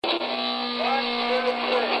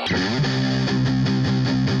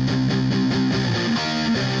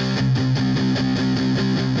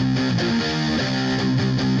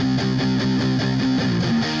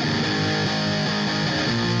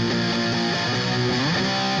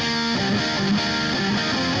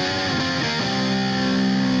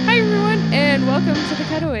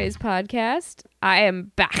Getaways podcast. I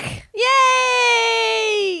am back.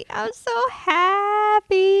 Yay! I'm so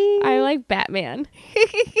happy. I like Batman.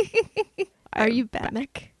 Are you Batman?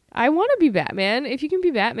 Back. I want to be Batman. If you can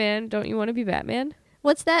be Batman, don't you want to be Batman?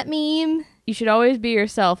 What's that meme? You should always be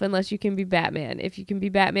yourself unless you can be Batman. If you can be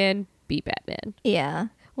Batman, be Batman. Yeah.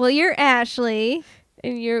 Well, you're Ashley.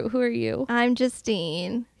 And who are you? I'm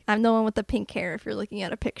Justine. I'm the one with the pink hair if you're looking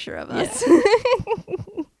at a picture of us.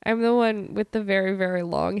 I'm the one with the very, very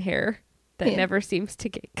long hair that never seems to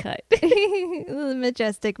get cut. The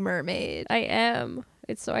majestic mermaid. I am.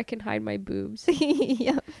 It's so I can hide my boobs.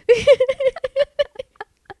 Yep.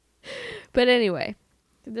 But anyway,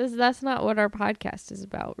 that's not what our podcast is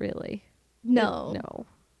about, really. No. No.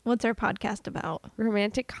 What's our podcast about?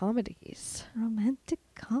 Romantic comedies. Romantic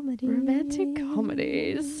comedies. Romantic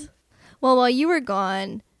comedies. Well, while you were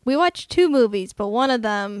gone, we watched 2 movies, but one of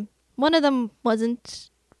them wasn't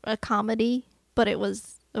a comedy, but it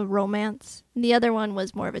was a romance. And the other one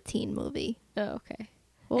was more of a teen movie. Oh, okay.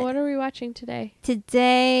 Well, what are we watching today?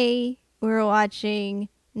 Today, we're watching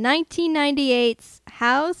 1998's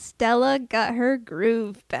How Stella Got Her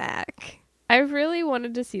Groove Back. I've really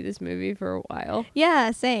wanted to see this movie for a while. Yeah,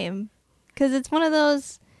 same. Because it's one of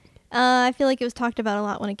those, I feel like it was talked about a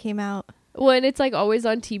lot when it came out. Well, and it's like always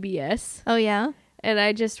on TBS. Oh, yeah? And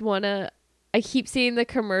I just want to, I keep seeing the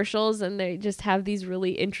commercials and they just have these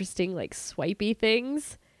really interesting like swipey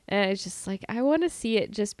things. And it's just like, I want to see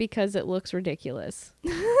it just because it looks ridiculous.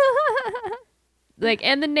 Like,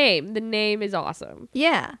 and the name is awesome.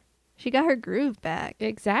 Yeah. She got her groove back.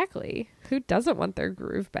 Exactly. Who doesn't want their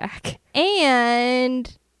groove back?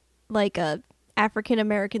 And like a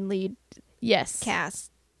African-American lead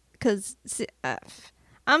cast. Because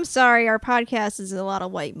I'm sorry, our podcast is a lot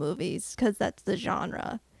of white movies because that's the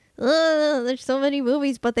genre. There's so many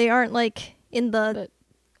movies, but they aren't like in the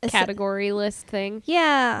category list thing.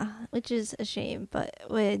 Yeah, which is a shame. But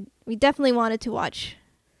we definitely wanted to watch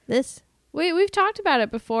this. We've talked about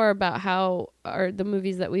it before about how the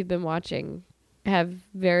movies that we've been watching have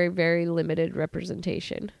very, very limited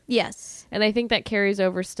representation. Yes. And I think that carries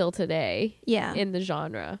over still today. Yeah. In the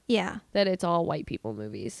genre. Yeah. That it's all white people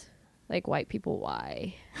movies. Like white people,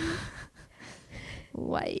 why?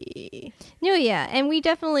 Why? No, yeah. And we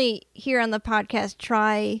definitely here on the podcast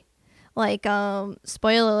try, like,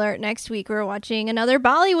 spoiler alert, next week we're watching another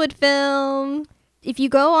Bollywood film. If you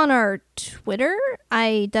go on our Twitter,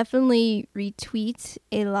 I definitely retweet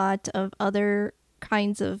a lot of other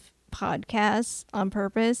kinds of podcasts on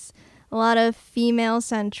purpose. A lot of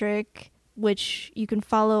female-centric, which you can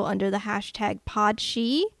follow under the hashtag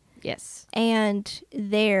PodShe. Yes. And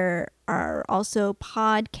there are also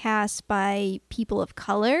podcasts by people of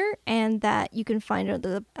color, and that you can find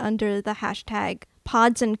under the hashtag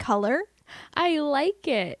Pods and Color. I like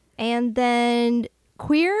it. And then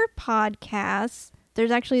queer podcasts.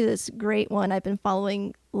 There's actually this great one I've been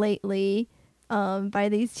following lately by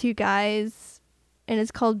these 2 guys, and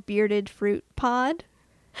it's called Bearded Fruit Pod.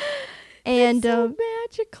 And it's so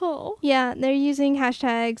magical. Yeah, they're using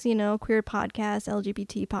hashtags, queer podcasts,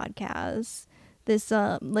 LGBT podcasts. This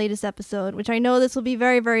latest episode, which I know this will be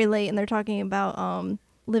very, very late, and they're talking about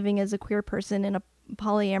living as a queer person in a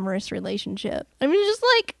polyamorous relationship. I mean, just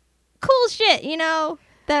like cool shit,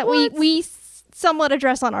 that we somewhat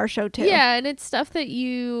address on our show too. Yeah, and it's stuff that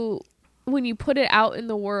when you put it out in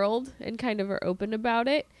the world and kind of are open about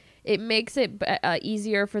it, it makes it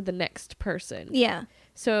easier for the next person. Yeah.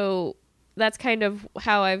 So that's kind of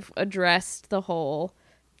how I've addressed the whole,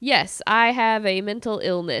 yes, I have a mental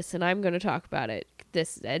illness and I'm going to talk about it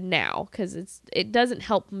now because it doesn't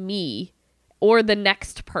help me or the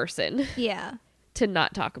next person to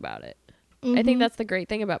not talk about it. Mm-hmm. I think that's the great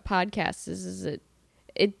thing about podcasts is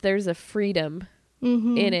there's a freedom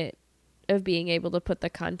in it of being able to put the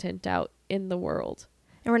content out in the world.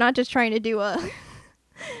 And we're not just trying to do a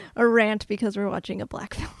rant because we're watching a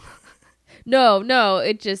black film. No,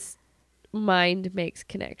 it just mind makes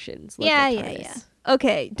connections. Yeah.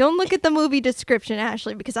 Okay, don't look at the movie description,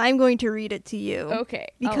 Ashley, because I'm going to read it to you. Okay.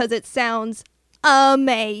 Because it sounds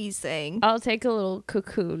amazing. I'll take a little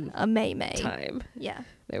cocoon May time. Yeah.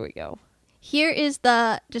 There we go. Here is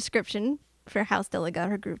the description for How Stella Got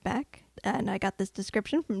Her Groove Back. And I got this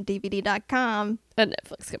description from DVD.com. A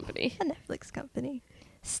Netflix company.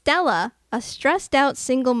 Stella, a stressed out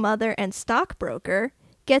single mother and stockbroker,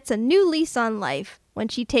 gets a new lease on life when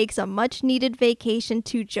she takes a much needed vacation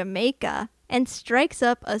to Jamaica and strikes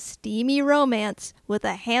up a steamy romance with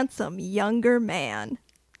a handsome younger man.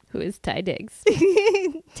 Who is Ty Diggs.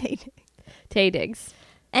 Tay Diggs.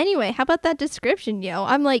 Anyway, how about that description, yo?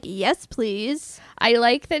 I'm like, yes, please. I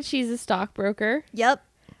like that she's a stockbroker. Yep.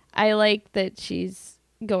 I like that she's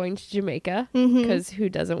going to Jamaica, Mhm. because who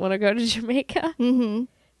doesn't want to go to Jamaica? Mhm.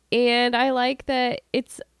 And I like that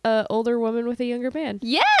it's an older woman with a younger man.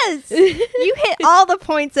 Yes. You hit all the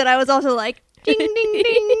points that I was also like ding ding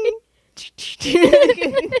ding.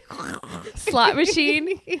 Slot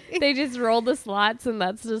machine. They just roll the slots, and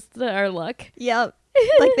that's just our luck. Yep.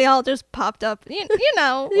 Like they all just popped up. You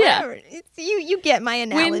know. Yeah. Whatever. It's, you get my Win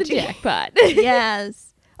the analogy. jackpot.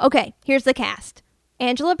 Yes. Okay. Here's the cast: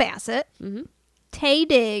 Angela Bassett, Mhm. Taye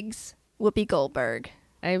Diggs, Whoopi Goldberg.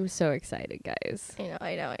 I'm so excited, guys.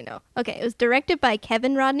 I know. Okay, it was directed by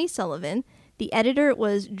Kevin Rodney Sullivan. The editor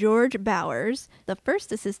was George Bowers. The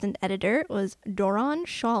first assistant editor was Doron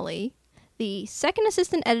Shawley. The second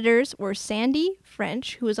assistant editors were Sandy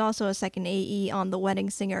French, who was also a second AE on The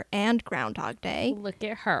Wedding Singer and Groundhog Day, Look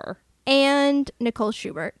at her. and Nicole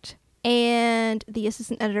Schubert. And the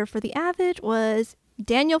assistant editor for The Avid was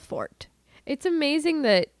Daniel Fort. It's amazing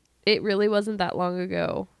that it really wasn't that long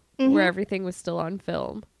ago where everything was still on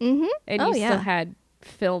film. Mm-hmm. And Oh, you yeah. still had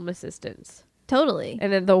film assistants. Totally.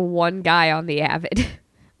 And then the one guy on The Avid.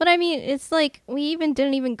 But I mean, it's like we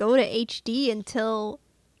didn't even go to HD until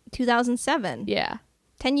 2007. Yeah.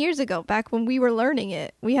 10 years ago, back when we were learning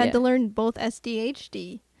it. We had Yeah. to learn both SD,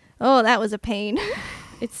 HD. Oh, that was a pain.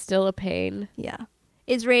 It's still a pain. Yeah.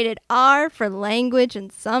 It's rated R for language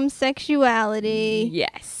and some sexuality.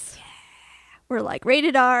 Yes. We're like,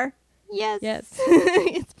 rated R. Yes. Yes.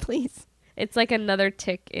 Yes, please. It's like another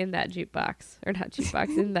tick in that jukebox. Or not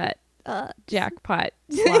jukebox, in that Uh, jackpot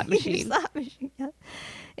slot machine. Slot machine, yeah.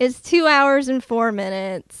 It's 2 hours and 4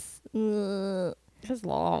 minutes. Ugh. It's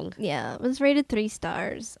long. Yeah, it was rated 3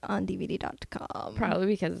 stars on DVD.com. Probably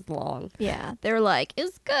because it's long. Yeah, they were like,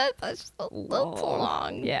 it's good, but it's a little too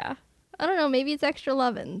long. Yeah. I don't know, maybe it's extra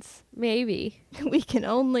lovin's. Maybe. We can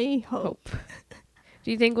only hope.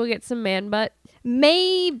 Do you think we'll get some man butt?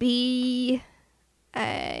 Maybe.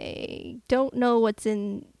 I don't know what's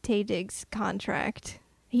in Taye Diggs' contract.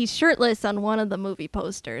 He's shirtless on one of the movie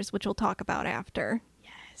posters, which we'll talk about after.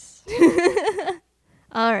 Yes.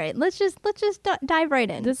 All right, let's just dive right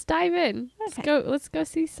in. Just dive in. Okay. Let's go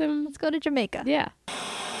see some. Let's go to Jamaica. Yeah.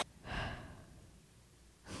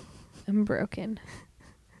 I'm broken.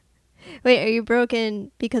 Wait, are you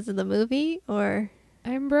broken because of the movie or?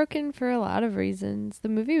 I'm broken for a lot of reasons. The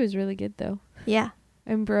movie was really good, though. Yeah.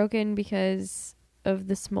 I'm broken because of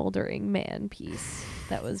the smoldering man piece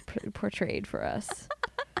that was portrayed for us.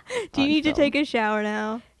 Do you on need to film. take a shower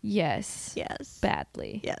now? Yes. Yes.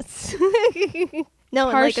 Badly. Yes. No,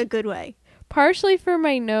 in like a good way. Partially for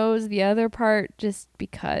my nose, the other part just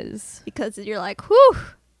because. Because you're like, whew,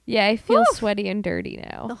 Yeah, I feel Whew. sweaty and dirty the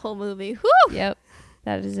now. whole movie. Whew. Yep.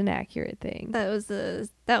 That is an accurate thing. That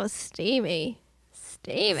was steamy.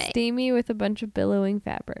 Steamy. Steamy with a bunch of billowing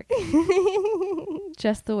fabric.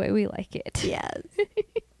 Just the way we like it. Yes.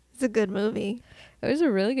 It's a good movie. It was a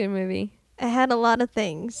really good movie. It had a lot of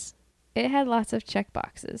things. It had lots of check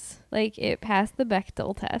boxes. Like, it passed the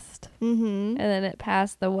Bechdel test. Mm-hmm. And then it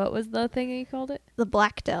passed the, what was the thing you called it? The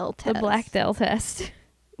Blackdell test. The Blackdell test.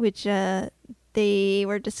 Which they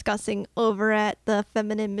were discussing over at the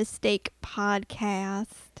Feminine Mistake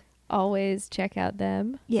podcast. Always check out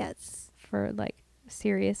them Yes. for, like,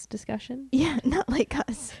 serious discussion. Yeah, not like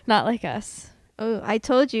us. Not like us. Oh, I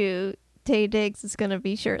told you Taye Diggs is going to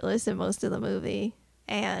be shirtless in most of the movie.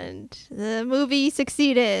 And the movie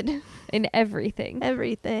succeeded. In everything.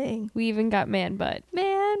 Everything. We even got man butt.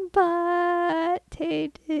 Man butt.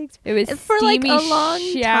 Taye Diggs. It was For, like, steamy a long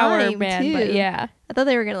shower time, man butt. too. Yeah. I thought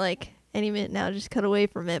they were going to, like, any minute now just cut away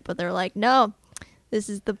from it. But they're like, no, this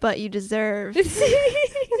is the butt you deserve. And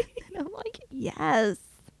I'm like, yes.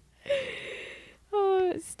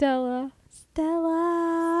 Oh, Stella.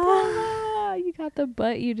 Stella. You got the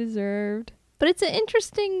butt you deserved. But it's an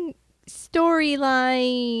interesting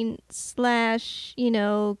storyline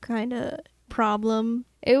 / kind of problem.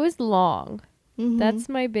 It was long. Mhm. That's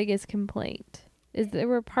my biggest complaint. Is there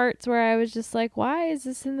were parts where I was just like, why is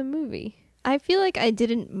this in the movie? I feel like I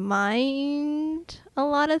didn't mind a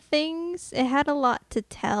lot of things. It had a lot to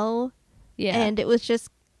tell. Yeah. And it was just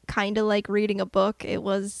kind of like reading a book. It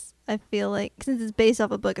was, I feel like, since it's based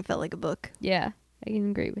off a book, it felt like a book. Yeah. I can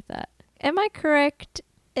agree with that. Am I correct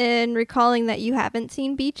in recalling that you haven't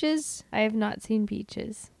seen Beaches? I have not seen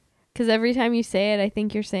Peaches. Because every time you say it, I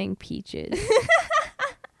think you're saying peaches.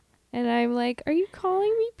 And I'm like, are you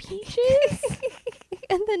calling me Peaches?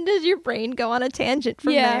 And then does your brain go on a tangent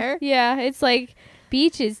from yeah, there? Yeah, it's like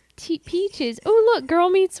beaches, peaches. Oh, look, Girl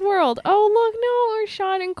Meets World. Oh, look, no, or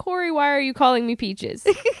Sean and Corey. Why are you calling me Peaches?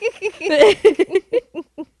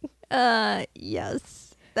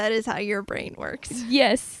 Yes. That is how your brain works.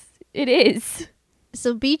 Yes, it is.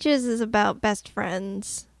 So Beaches is about best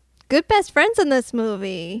friends. Good best friends in this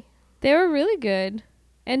movie. They were really good.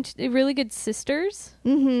 And really good sisters.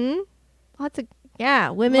 Mm-hmm.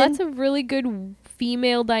 Women. Lots of really good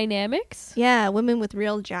female dynamics. Yeah, women with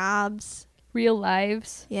real jobs. Real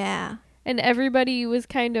lives. Yeah. And everybody was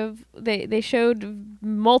kind of, they showed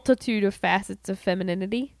multitude of facets of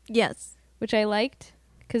femininity. Yes. Which I liked.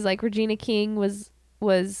 Because, like, Regina King was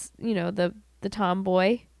the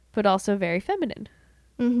tomboy, but also very feminine.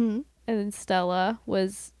 Mm-hmm. And then Stella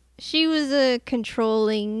was... She was a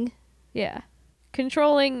controlling... Yeah.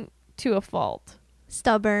 Controlling to a fault.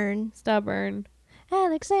 Stubborn.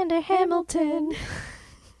 Alexander Hamilton.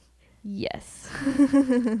 Yes.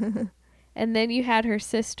 And then you had her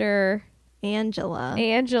sister...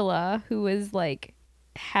 Angela, who was, like,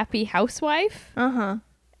 happy housewife. Uh-huh.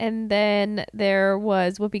 And then there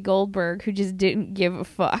was Whoopi Goldberg, who just didn't give a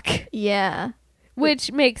fuck. Yeah.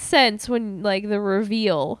 Which makes sense when, like, the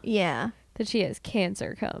reveal... Yeah. That she has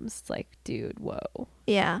cancer comes. It's like, dude, whoa.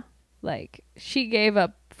 Yeah. Like, she gave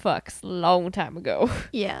up fucks long time ago.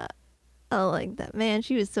 Yeah. I like that. Man,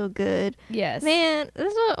 she was so good. Yes. Man,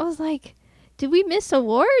 this is what I was like, did we miss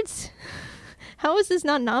awards? How is this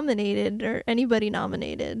not nominated or anybody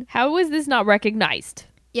nominated? How is this not recognized?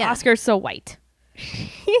 Yeah. Oscar's so white.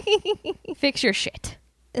 Fix your shit.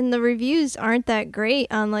 And the reviews aren't that great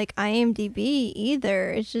on, like, IMDb either.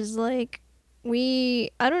 It's just like, I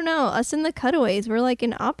don't know, us in the cutaways, we're like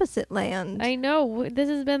in opposite land. I know. This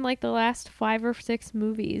has been like the last 5 or 6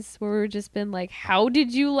 movies where we've just been like, how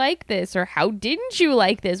did you like this? Or how didn't you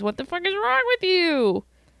like this? What the fuck is wrong with you?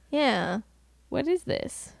 Yeah. What is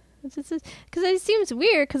this? Because it seems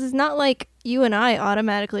weird because it's not like you and I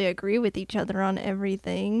automatically agree with each other on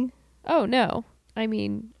everything. Oh, no. I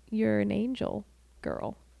mean, you're an angel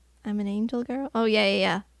girl. I'm an angel girl? Oh,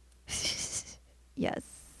 yeah. Yes.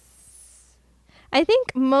 I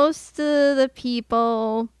think most of the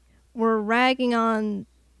people were ragging on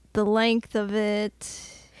the length of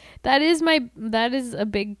it. That is a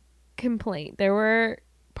big complaint. There were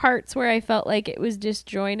parts where I felt like it was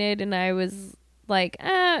disjointed and I was like,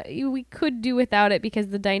 we could do without it because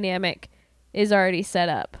the dynamic is already set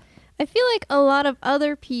up. I feel like a lot of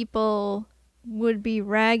other people would be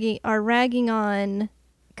ragging on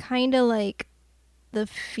kind of like the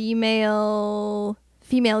female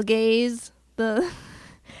gaze,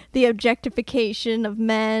 the objectification of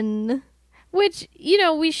men, which,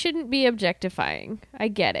 we shouldn't be objectifying. I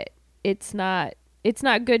get it. It's not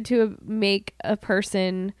good to make a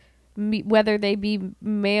person, whether they be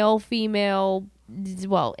male, female,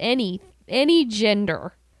 well, any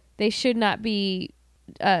gender, they should not be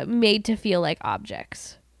made to feel like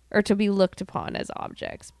objects or to be looked upon as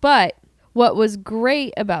objects. But what was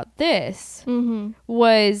great about this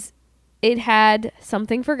was it had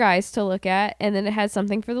something for guys to look at, and then it had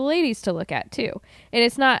something for the ladies to look at too. And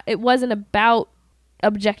it wasn't about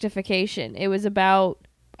objectification. It was about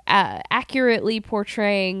accurately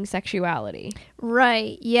portraying sexuality.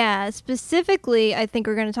 Right. Yeah. Specifically, I think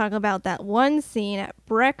we're going to talk about that one scene at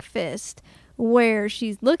breakfast where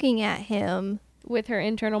she's looking at him with her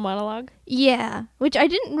internal monologue. Yeah, which I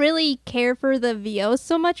didn't really care for the VO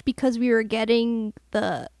so much because we were getting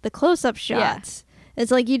the close-up shots. Yeah.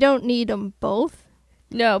 It's like you don't need them both.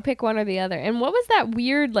 No, pick one or the other. And what was that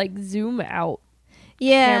weird, like, zoom out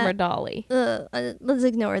camera dolly? Let's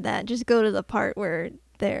ignore that. Just go to the part where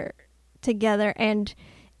they're together and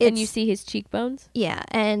you see his cheekbones? Yeah,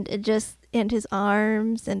 and his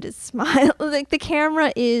arms and his smile. Like, the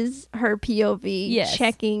camera is her POV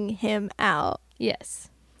checking him out. Yes.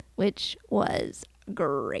 Which was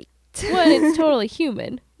great. Well, it's totally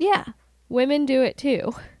human. Yeah. Women do it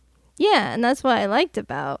too. Yeah, and that's what I liked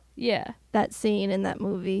about that scene in that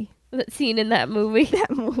movie. That scene in that movie. That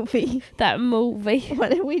movie. That movie. What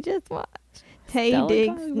did we just watch? Taye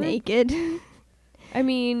Diggs naked. I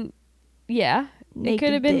mean, yeah. Naked it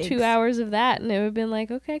could have been Diggs. 2 hours of that and it would have been like,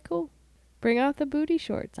 okay, cool. Bring out the booty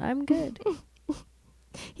shorts. I'm good.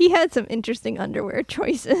 He had some interesting underwear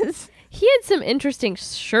choices. He had some interesting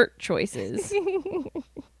shirt choices.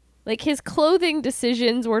 Like, his clothing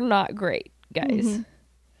decisions were not great, guys. Mm-hmm.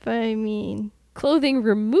 But I mean, clothing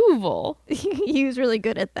removal. He was really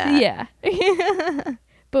good at that. Yeah.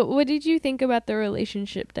 But what did you think about the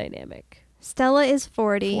relationship dynamic? Stella is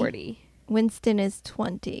 40. Winston is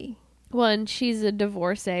 20. Well, and she's a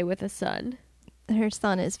divorcee with a son. Her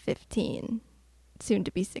son is 15. Soon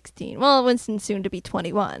to be 16. Well, Winston's soon to be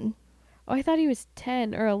 21. Oh, I thought he was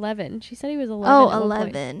 10 or 11. She said he was 11. Oh,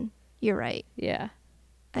 11. You're right. Yeah.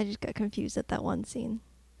 I just got confused at that one scene.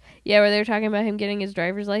 Yeah, where they were talking about him getting his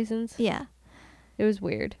driver's license. Yeah. It was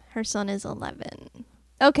weird. Her son is 11.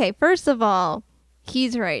 Okay, first of all,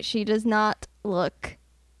 He's right. She does not look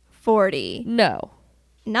 40. No.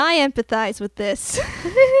 And I empathize with this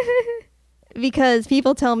because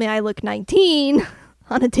people tell me I look 19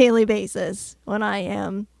 on a daily basis when I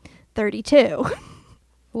am 32.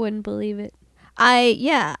 Wouldn't believe it.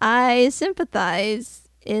 I sympathize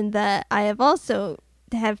in that I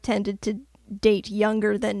have tended to date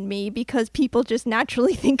younger than me because people just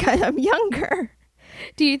naturally think I'm younger.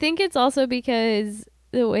 Do you think it's also because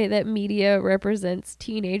the way that media represents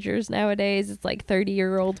teenagers nowadays, it's like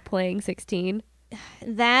 30-year-olds playing 16?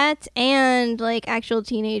 That and like actual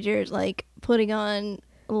teenagers like putting on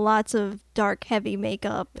lots of dark, heavy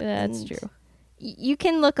makeup. That's true. You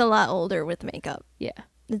can look a lot older with makeup. Yeah.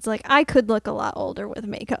 It's like I could look a lot older with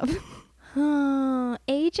makeup.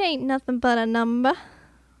 Age ain't nothing but a number.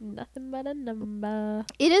 Nothing but a number.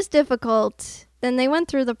 It is difficult. Then they went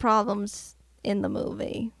through the problems in the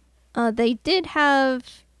movie. They did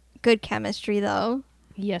have good chemistry, though.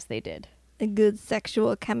 Yes, they did. A good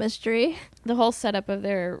sexual chemistry. The whole setup of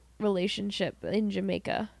their relationship in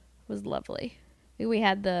Jamaica was lovely. We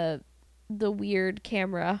had the weird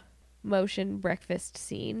camera motion breakfast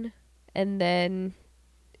scene, and then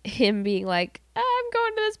him being like, I'm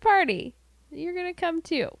going to this party. You're going to come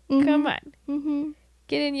too. Mm-hmm. Come on. Mm-hmm.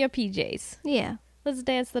 Get in your PJs. Yeah. Let's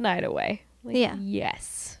dance the night away. Like, yeah.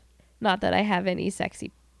 Yes. Not that I have any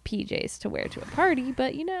sexy PJs to wear to a party,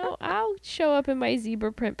 but, I'll show up in my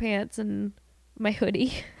zebra print pants and my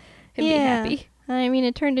hoodie and be happy. I mean,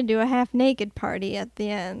 it turned into a half-naked party at the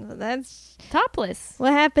end. But that's topless.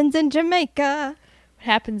 What happens in Jamaica. What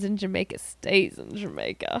happens in Jamaica stays in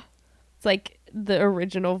Jamaica. It's like the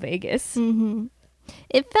original Vegas. Mm-hmm.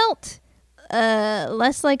 It felt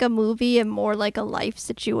less like a movie and more like a life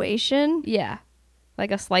situation. Yeah.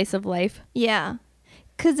 Like a slice of life. Yeah.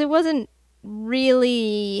 Because it wasn't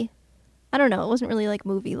really, I don't know, it wasn't really like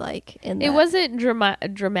movie-like. It wasn't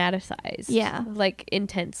dramatized. Yeah. Like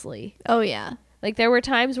intensely. Oh, yeah. Like there were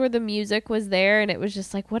times where the music was there and it was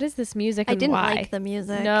just like, what is this music and I didn't why? like the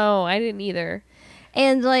music. No, I didn't either.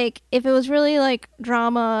 And like, if it was really like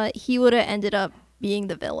drama, he would have ended up being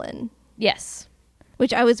the villain. Yes.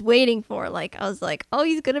 Which I was waiting for. Like, I was like, oh,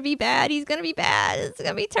 he's going to be bad. He's going to be bad. It's going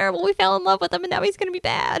to be terrible. We fell in love with him and now he's going to be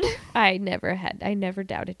bad. I never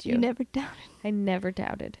doubted you. You never doubted. I never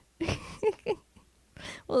doubted.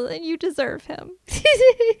 Well, then you deserve him.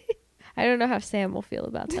 I don't know how Sam will feel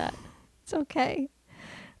about that. It's okay.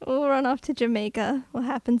 We'll run off to Jamaica. What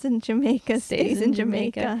happens in Jamaica stays in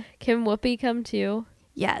Jamaica. Can Whoopi come too?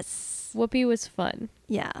 Yes. Whoopi was fun.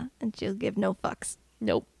 Yeah, and she'll give no fucks.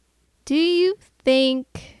 Nope. Do you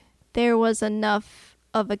think there was enough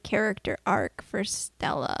of a character arc for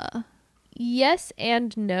Stella? Yes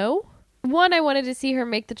and no. One, I wanted to see her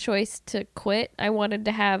make the choice to quit. I wanted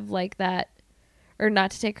to have like that, or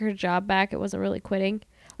not to take her job back. It wasn't really quitting.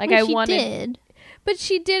 Like well, I wanted. She did. But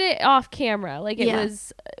she did it off camera. Like it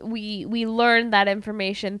was, we learned that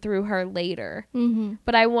information through her later. Mm-hmm.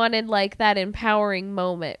 But I wanted like that empowering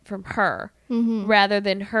moment from her rather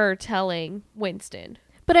than her telling Winston.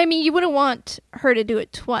 But I mean, you wouldn't want her to do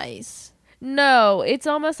it twice. No, it's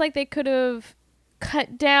almost like they could have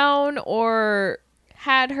cut down or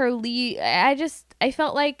had her leave. I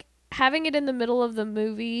felt like having it in the middle of the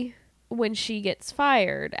movie when she gets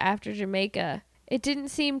fired after Jamaica, it didn't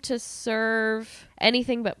seem to serve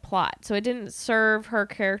anything but plot. So it didn't serve her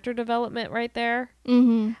character development right there.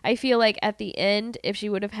 Mm-hmm. I feel like at the end, if she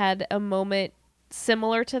would have had a moment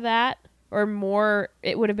similar to that or more,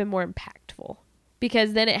 it would have been more impactful.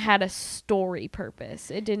 Because then it had a story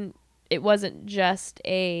purpose. It wasn't just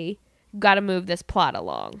a gotta move this plot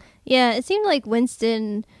along. Yeah, it seemed like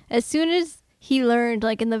Winston, as soon as he learned,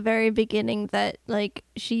 like in the very beginning, that like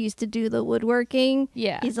she used to do the woodworking.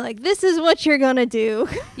 Yeah. He's like, this is what you're gonna do.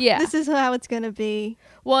 Yeah. This is how it's gonna be.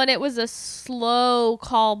 Well, and it was a slow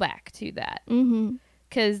callback to that. Mm-hmm.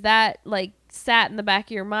 Because that like sat in the back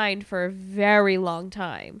of your mind for a very long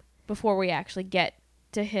time before we actually get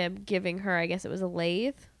to him giving her, I guess it was a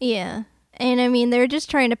lathe. Yeah. And I mean, they're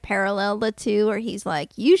just trying to parallel the two where he's like,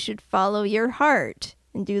 you should follow your heart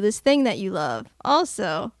and do this thing that you love.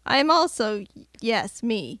 Also, yes,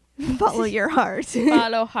 me. Follow your heart.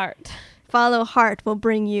 Follow heart. Follow heart will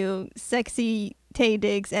bring you sexy tay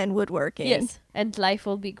digs and woodworking. Yes, and life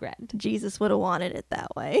will be grand. Jesus would have wanted it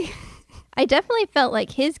that way. I definitely felt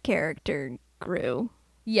like his character grew.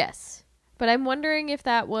 Yes. But I'm wondering if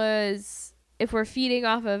that was... if we're feeding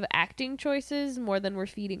off of acting choices more than we're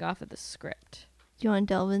feeding off of the script. Do you want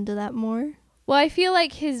to delve into that more? Well, I feel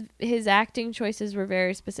like his acting choices were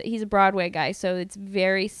very specific. He's a Broadway guy, so it's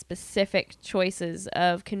very specific choices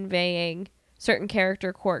of conveying certain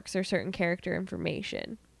character quirks or certain character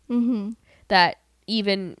information. Mm-hmm. That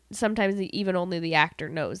sometimes even only the actor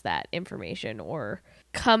knows that information or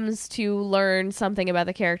comes to learn something about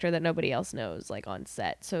the character that nobody else knows, like on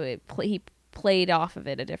set. So he played off of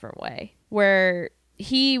it a different way, where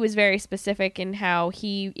he was very specific in how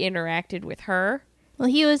he interacted with her. Well,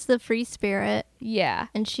 he was the free spirit. Yeah.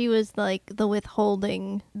 And she was like the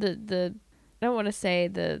withholding. I don't want to say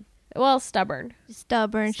stubborn.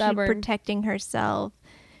 Stubborn. She's protecting herself.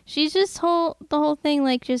 She's just the whole thing,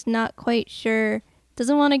 like, just not quite sure.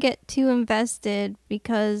 Doesn't want to get too invested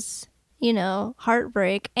because,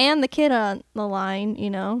 heartbreak and the kid on the line,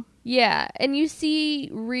 Yeah. And you see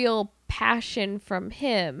real passion from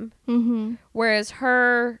him. Mm-hmm. Whereas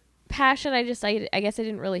her passion, I guess I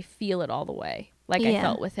didn't really feel it all the way. Like I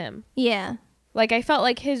felt with him. Yeah. Like I felt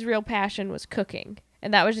like his real passion was cooking.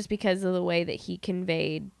 And that was just because of the way that he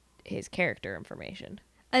conveyed his character information.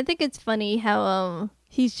 I think it's funny how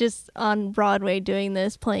he's just on Broadway doing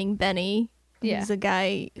this, playing Benny. Yeah. He's a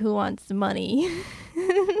guy who wants money.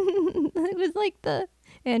 It was like the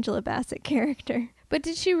Angela Bassett character. But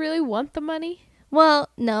did she really want the money? Well,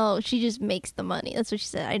 no, she just makes the money. That's what she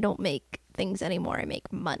said. I don't make things anymore. I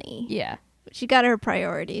make money. Yeah. She got her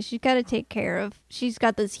priorities. She's got to take care of. She's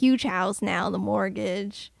got this huge house now, the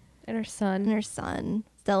mortgage. And her son.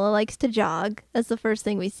 Stella likes to jog. That's the first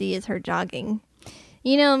thing we see is her jogging.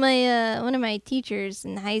 My one of my teachers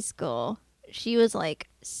in high school, she was like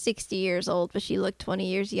 60 years old, but she looked 20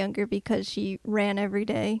 years younger because she ran every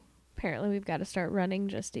day. Apparently we've got to start running,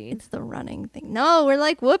 Justine. It's the running thing. No, we're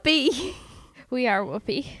like Whoopi. We are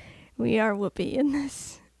Whoopi. We are Whoopi in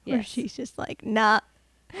this. Yes. Where she's just like, nah.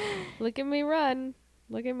 Look at me run.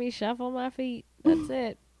 Look at me shuffle my feet. That's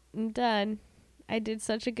it. I'm done. I did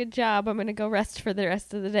such a good job. I'm going to go rest for the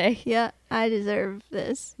rest of the day. Yeah, I deserve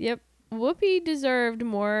this. Yep. Whoopi deserved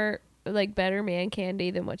more, like, better man candy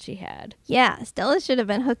than what she had. Yeah, Stella should have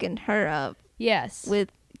been hooking her up. Yes.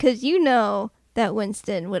 Because that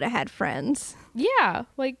Winston would have had friends. Yeah.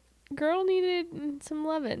 Like, girl needed some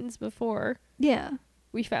lovins before. Yeah.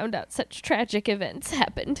 We found out such tragic events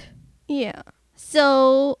happened. Yeah.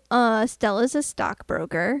 So, Stella's a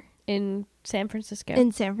stockbroker. In San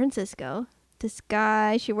Francisco. This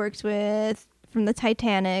guy she works with from the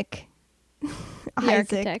Titanic. The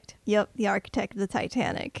architect. Yep, the architect of the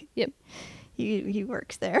Titanic. Yep. He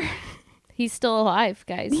works there. He's still alive,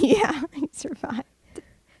 guys. Yeah, he survived.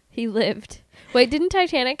 He lived. Wait, didn't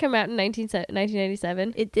Titanic come out in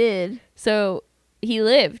 1997? It did. So he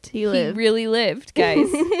lived. He really lived, guys.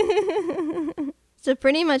 So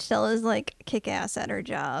pretty much Stella's like kick-ass at her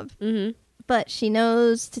job. Mm-hmm. But she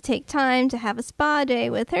knows to take time to have a spa day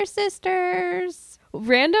with her sisters.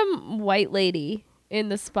 Random white lady in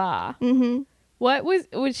the spa. Mm-hmm. What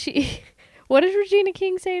did Regina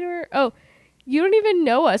King say to her? Oh, you don't even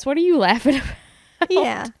know us. What are you laughing about?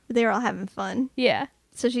 Yeah, they were all having fun. Yeah.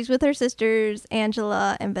 So she's with her sisters,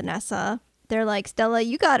 Angela and Vanessa. They're like, Stella,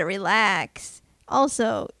 you gotta relax.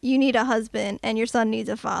 Also, you need a husband and your son needs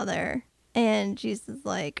a father. And she's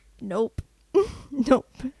like, nope. Nope.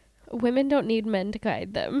 Women don't need men to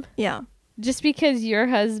guide them. Yeah. Just because your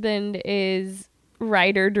husband is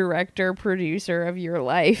writer, director, producer of your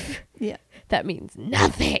life. Yeah. That means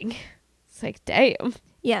nothing. It's like, damn.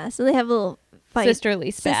 Yeah, so they have a little fight.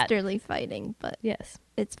 Sisterly spat. Sisterly fighting, but yes,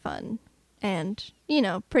 it's fun. And,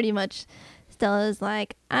 pretty much Stella's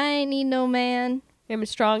like, I need no man. I'm a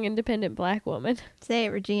strong, independent black woman. Say it,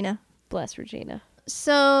 Regina. Bless Regina.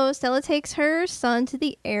 So Stella takes her son to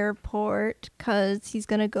the airport because he's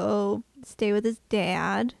going to go stay with his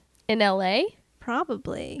dad. In L.A.?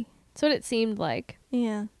 Probably. That's what it seemed like.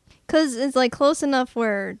 Yeah. Because it's like close enough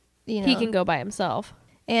where, he can go by himself.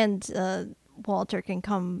 And Walter can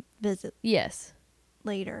come visit. Yes.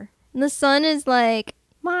 Later. And the son is like,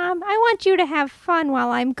 Mom, I want you to have fun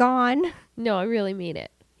while I'm gone. No, I really mean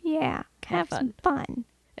it. Yeah. Have some fun.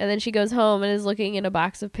 And then she goes home and is looking in a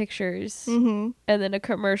box of pictures. Mm-hmm. And then a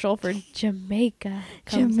commercial for Jamaica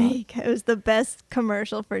comes Jamaica. on. It was the best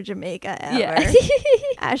commercial for Jamaica ever. Yeah.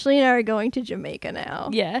 Ashley and I are going to Jamaica now.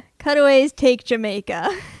 Yeah. Cutaways take Jamaica.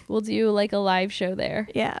 We'll do like a live show there.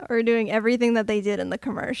 Yeah. We're doing everything that they did in the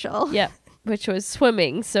commercial. Yep. Which was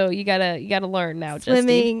swimming. So you gotta learn now.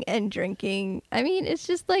 Swimming Justine. and drinking. I mean, it's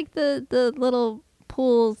just like the little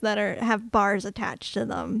pools that have bars attached to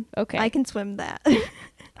them. Okay. I can swim that.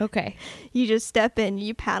 Okay. You just step in,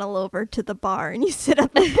 you paddle over to the bar, and you sit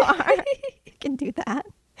at the bar. You can do that.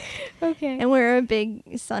 Okay. And wear a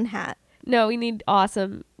big sun hat. No, we need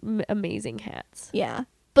awesome, amazing hats. Yeah.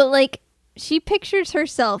 But, like, she pictures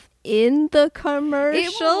herself in the commercial.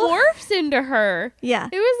 It morphs into her. Yeah.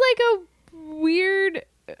 It was like a weird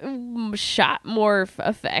shot morph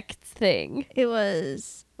effect thing. It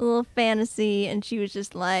was a little fantasy, and she was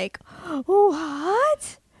just like,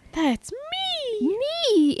 what? That's me!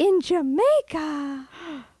 Me in Jamaica.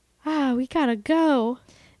 Ah, we gotta go.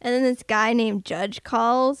 And then this guy named Judge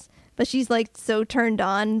calls, but she's like so turned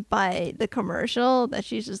on by the commercial that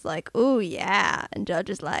she's just like, oh yeah. And Judge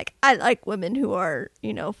is like, I like women who are,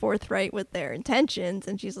 forthright with their intentions.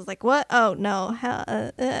 And she's just like, what? Oh no.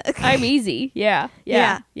 I'm easy. Yeah.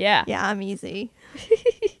 Yeah. Yeah, I'm easy.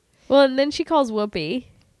 Well, and then she calls Whoopi.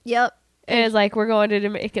 Yep. And it's like, we're going to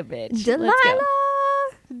Jamaica, bitch. Delilah. Let's go.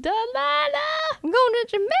 Delilah. I'm going to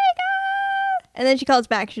Jamaica. And then she calls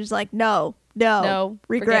back. She's like, no. Regret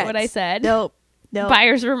Regrets. what I said. Nope.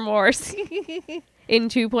 Buyer's remorse. In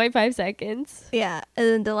 2.5 seconds. Yeah. And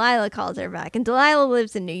then Delilah calls her back. And Delilah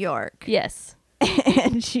lives in New York. Yes.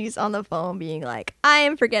 And she's on the phone being like, I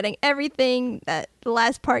am forgetting everything that the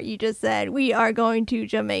last part you just said. We are going to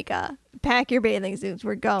Jamaica. Pack your bathing suits.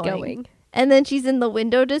 We're going. And then she's in the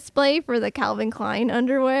window display for the Calvin Klein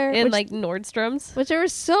underwear. In like Nordstrom's. Which there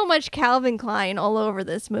was so much Calvin Klein all over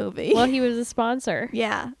this movie. Well, he was a sponsor.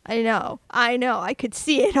 Yeah, I know. I could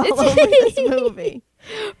see it all over this movie.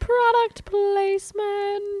 Product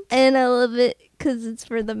placement. And I love it because it's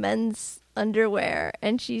for the men's underwear.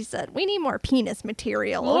 And she said, we need more penis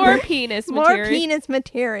material. More penis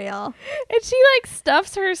material. And she like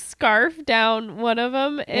stuffs her scarf down one of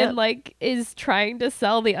them and like is trying to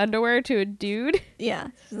sell the underwear to a dude. Yeah.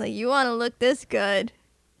 She's like, you want to look this good?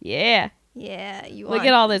 Yeah. Yeah. Look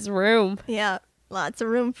at all this room. Yeah. Lots of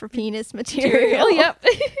room for penis material. Yep.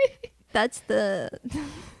 That's the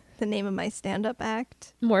name of my stand-up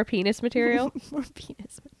act. More penis material. More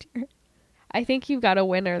penis material. I think you've got a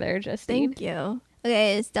winner there, Justine. Thank you.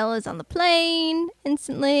 Okay, Stella's on the plane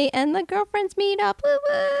instantly, and the girlfriends meet up. Woo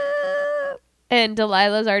woo! And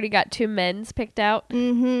Delilah's already got 2 men's picked out.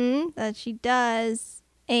 Mm-hmm. That she does.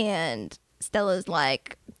 And Stella's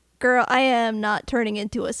like, girl, I am not turning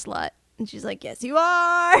into a slut. And she's like, yes, you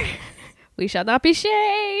are. We shall not be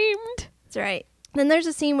shamed. That's right. Then there's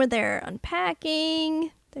a scene where they're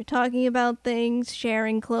unpacking. They're talking about things,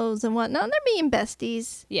 sharing clothes and whatnot. They're being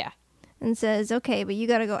besties. Yeah. And says, okay, but you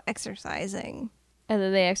gotta go exercising. And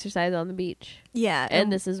then they exercise on the beach. Yeah.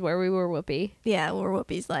 And this is where we were Whoopi. Yeah, where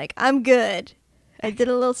Whoopi's like, I'm good. I did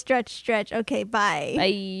a little stretch. Okay, bye.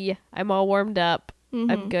 Bye. I'm all warmed up.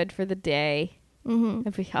 Mm-hmm. I'm good for the day.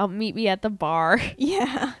 Mm-hmm. I'll meet me at the bar.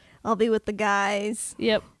 Yeah. I'll be with the guys.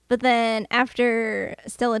 Yep. But then after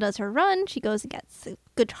Stella does her run, she goes and gets a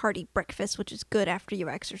good hearty breakfast, which is good after you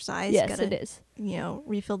exercise. Yes, it is.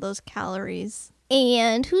 Refill those calories.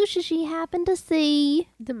 And who should she happen to see?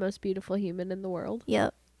 The most beautiful human in the world.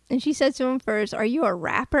 Yep. And she says to him first, are you a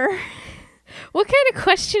rapper? What kind of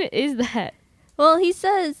question is that? Well, he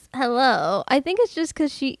says hello. I think it's just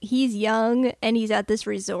because he's young and he's at this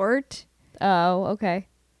resort. Oh, okay.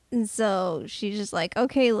 And so she's just like,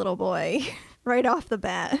 okay, little boy. Right off the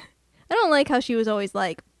bat. I don't like how she was always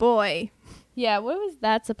like, boy. Yeah, what was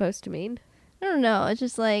that supposed to mean? I don't know. It's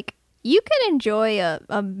just like, you can enjoy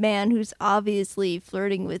a man who's obviously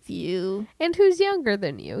flirting with you. And who's younger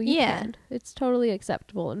than you. You yeah. can. It's totally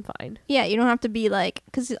acceptable and fine. Yeah, you don't have to be like,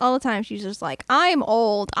 because all the time she's just like, I'm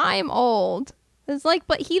old. It's like,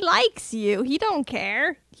 but he likes you. He don't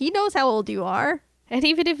care. He knows how old you are. And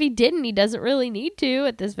even if he didn't, he doesn't really need to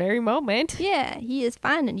at this very moment. Yeah, he is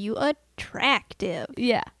finding you attractive.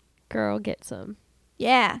 Yeah. Girl, get some.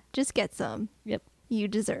 Yeah, just get some. Yep. You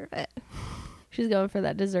deserve it. She's going for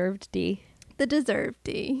that deserved D. The deserved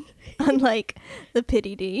D. Unlike the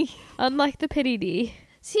pity D. Unlike the pity D.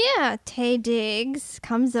 So yeah, Tay Diggs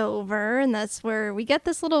comes over, and that's where we get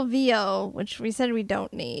this little VO, which we said we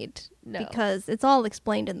don't need. No. Because it's all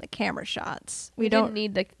explained in the camera shots. We don't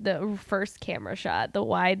need the first camera shot, the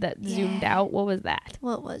wide that zoomed out. What was that?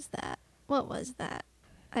 What was that?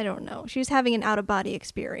 I don't know. She was having an out-of-body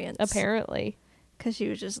experience. Apparently. Because she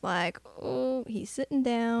was just like, oh, he's sitting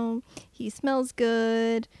down. He smells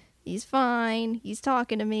good. He's fine. He's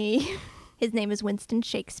talking to me. His name is Winston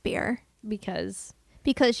Shakespeare. Because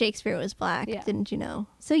Shakespeare was black, didn't you know?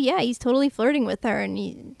 So yeah, he's totally flirting with her,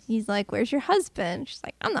 and he's like, where's your husband? She's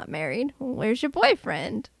like, I'm not married. Well, where's your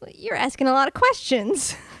boyfriend? You're asking a lot of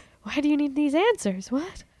questions. Why do you need these answers?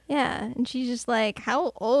 What? Yeah, and she's just like,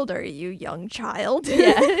 how old are you, young child?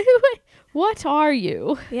 Yeah. What are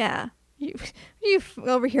you? Yeah. You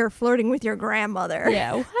over here flirting with your grandmother.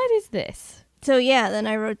 Yeah, what is this? So yeah, then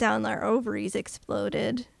I wrote down our ovaries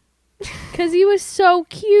exploded. Because he was so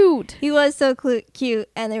cute. He was so cute,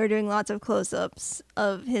 and they were doing lots of close-ups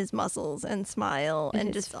of his muscles and smile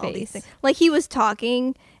and just all these things. Like, he was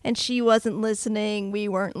talking, and she wasn't listening, we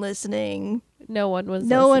weren't listening. No one was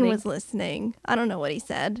No listening. one was listening. I don't know what he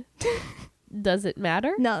said. Does it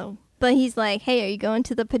matter? No. But he's like, hey, are you going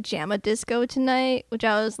to the pajama disco tonight? Which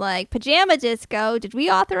I was like, pajama disco? Did we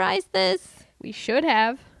authorize this? We should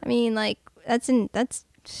have. I mean, like,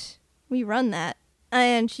 we run that.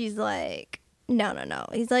 And she's like, no.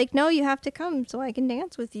 He's like, no, you have to come so I can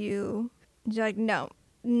dance with you. She's like, no,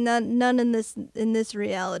 none in this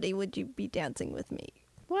reality would you be dancing with me.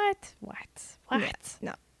 What? Yeah,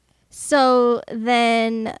 no. So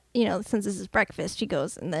then, since this is breakfast, she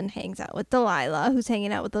goes and then hangs out with Delilah, who's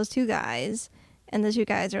hanging out with those two guys. And the two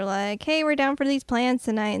guys are like, hey, we're down for these plans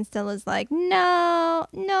tonight. And Stella's like, no.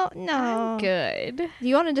 I'm good. Do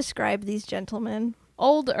you want to describe these gentlemen?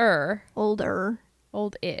 Older.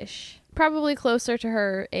 Oldish. Probably closer to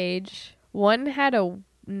her age. One had a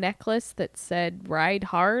necklace that said ride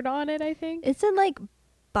hard on it, I think. It said like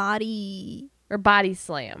body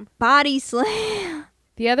slam.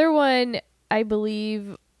 The other one, I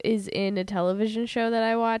believe, is in a television show that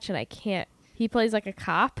I watch, and he plays like a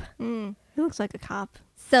cop. He looks like a cop.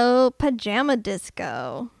 So, pajama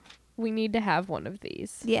disco. We need to have one of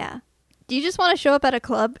these. Yeah. Do you just want to show up at a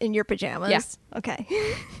club in your pajamas? Yeah. Okay.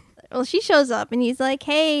 Well, she shows up and he's like,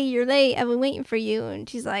 hey, you're late. I've been waiting for you. And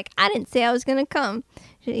she's like, I didn't say I was going to come.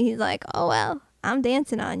 He's like, oh, well, I'm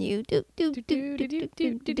dancing on you.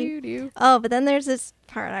 Oh, but then there's this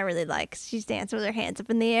part I really like. She's dancing with her hands up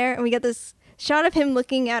in the air. And we get this shot of him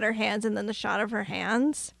looking at her hands and then the shot of her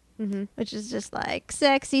hands. Mm-hmm. Which is just like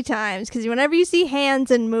sexy times, because whenever you see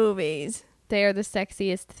hands in movies, they are the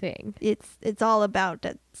sexiest thing. It's all about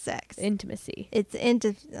that sex, intimacy.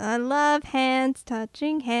 I love hands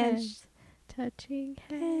touching hands.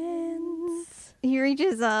 He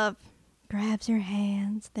reaches up, grabs her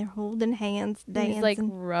hands. They're holding hands, dancing. He's like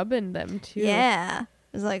rubbing them too. Yeah,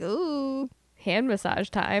 it's like ooh, hand massage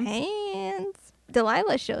time. Hands.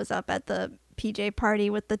 Delilah shows up at the PJ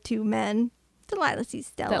party with the two men. Delilah sees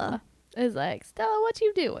Stella. Is like, Stella, what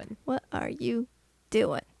you doing? What are you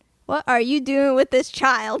doing? What are you doing with this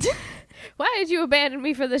child? Why did you abandon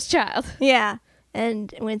me for this child? Yeah.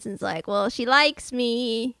 And Winston's like, well, she likes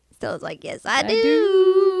me. Stella's like, yes, I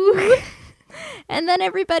do. And then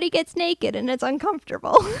everybody gets naked and it's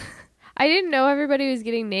uncomfortable. I didn't know everybody was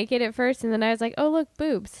getting naked at first, and then I was like, oh, look,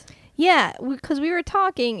 boobs. Yeah, because we were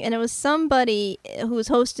talking, and it was somebody who was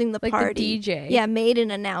hosting the party. The DJ. Yeah, made an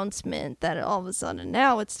announcement that all of a sudden,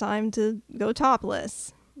 now it's time to go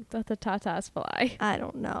topless. Let the tatas fly. I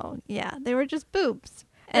don't know. Yeah, they were just boobs.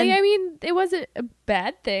 And I mean, it wasn't a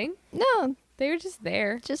bad thing. No. They were just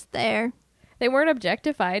there. Just there. They weren't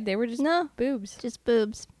objectified. They were just boobs. Just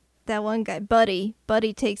boobs. That one guy, Buddy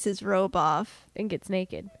takes his robe off. And gets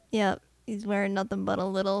naked. Yep. He's wearing nothing but a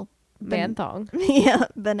little... man thong. Yeah,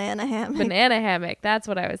 banana hammock. Banana hammock. That's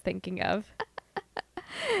what I was thinking of.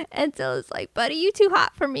 And so it's like, Buddy, you too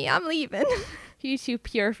hot for me. I'm leaving. You too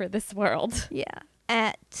pure for this world. Yeah.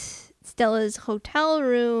 At Stella's hotel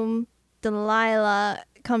room, Delilah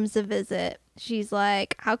comes to visit. She's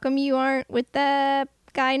like, how come you aren't with that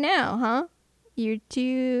guy now, huh? You're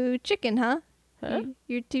too chicken, huh?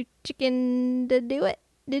 You're too chicken to do it.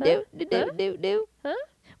 Do. Huh?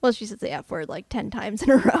 Well, she says the F word like 10 times in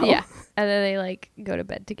a row. Yeah. And then they like go to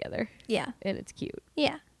bed together. Yeah. And it's cute.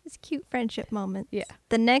 Yeah. It's cute friendship moments. Yeah.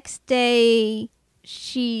 The next day,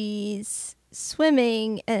 she's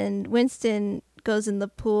swimming and Winston goes in the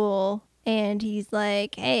pool and he's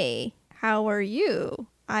like, hey, how are you?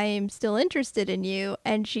 I am still interested in you.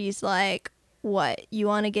 And she's like, what? You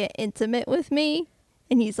want to get intimate with me?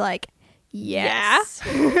 And he's like, yes.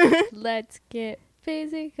 Yeah. Let's get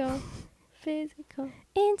physical.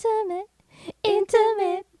 Intimate.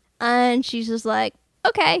 And she's just like,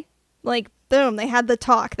 okay. Like, boom, they had the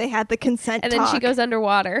talk. They had the consent and talk. then she goes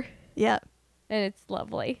underwater. Yep. And it's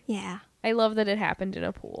lovely. Yeah. I love that it happened in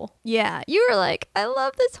a pool. Yeah. You were like, I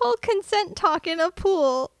love this whole consent talk in a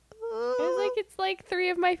pool. I was like, it's like 3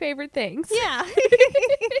 of my favorite things. Yeah.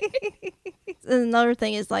 Another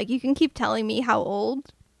thing is, like, you can keep telling me how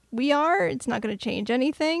old we are. It's not going to change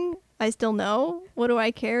anything. I still know. What do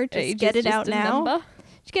I care? Just get it out now. Number.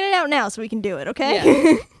 Just get it out now so we can do it, okay?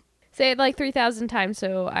 Yeah. Say it like 3,000 times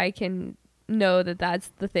so I can know that that's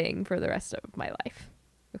the thing for the rest of my life.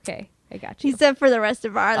 Okay, I got you. He said for the rest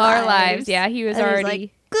of our lives. Our lives, yeah. He was already...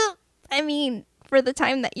 like, I mean, for the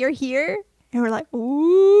time that you're here. And we're like,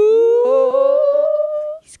 ooh.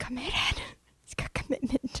 He's committed. He's got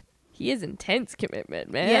commitment. He is intense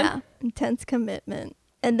commitment, man. Yeah, intense commitment.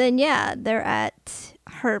 And then, yeah, they're at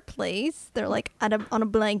her place. They're like on a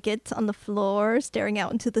blanket on the floor, staring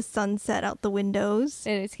out into the sunset out the windows.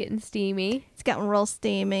 And it's getting steamy. It's gotten real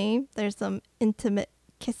steamy. There's some intimate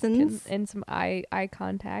kissings. And some eye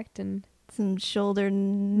contact and some shoulder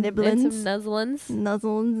And nibblings. some nuzzlins.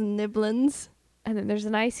 Nuzzlins and nibblins. And then there's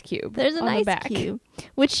an ice cube. There's an on the ice back. cube,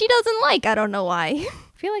 which she doesn't like. I don't know why. I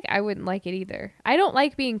feel like I wouldn't like it either. I don't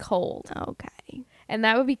like being cold. Okay. And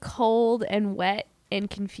that would be cold and wet and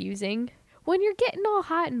confusing. When you're getting all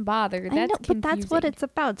hot and bothered, that's I know, confusing. but that's what it's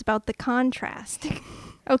about. It's about the contrast.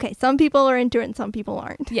 Okay, some people are into it and some people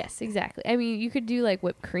aren't. Yes, exactly. I mean, you could do like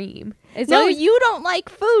whipped cream. No, you don't like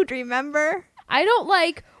food, remember? I don't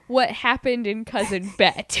like what happened in Cousin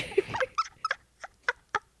Bet.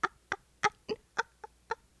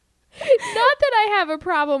 Not that I have a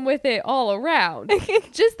problem with it all around.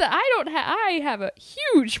 Just that I have a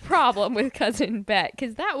huge problem with Cousin Bet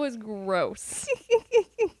because that was gross.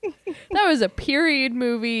 That was a period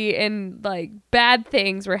movie and like bad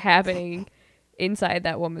things were happening inside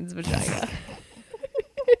that woman's vagina.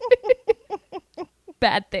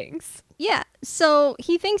 Bad things. Yeah, so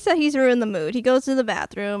he thinks that he's ruined the mood. He goes to the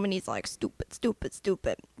bathroom and he's like, stupid, stupid,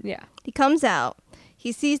 stupid. Yeah. He comes out.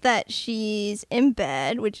 He sees that she's in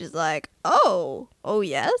bed, which is like, oh,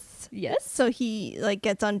 yes? Yes. So he like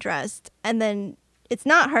gets undressed and then it's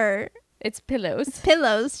not her. It's pillows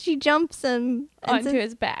Pillows. She jumps him and onto says,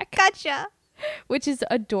 his back, gotcha. which is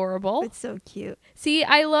adorable. It's so cute. See,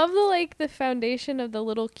 I love the foundation of the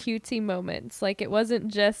little cutesy moments. Like, it wasn't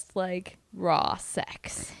just like raw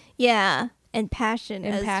sex. Yeah, and passion,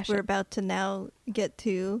 And as passion. we're about to now get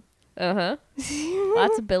to. Uh-huh.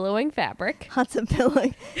 Lots of billowing fabric. Lots of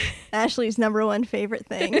pillow. Ashley's number one favorite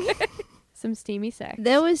thing. Some steamy sex.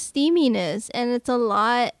 There was steaminess, and it's a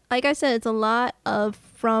lot, like I said, it's a lot of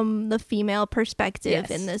from the female perspective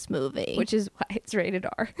Yes. in this movie. Which is why it's rated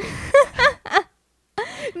R.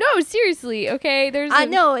 No, seriously, okay? I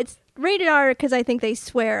know, it's rated R because I think they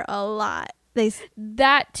swear a lot.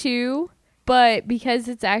 That too, but because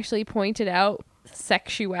it's actually pointed out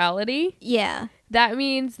sexuality, Yeah. that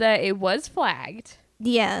means that it was flagged.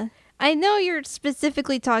 Yeah. I know you're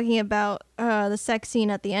specifically talking about the sex scene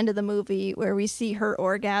at the end of the movie where we see her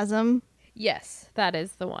orgasm. Yes, that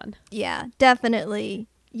is the one. Yeah, definitely.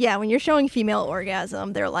 Yeah, when you're showing female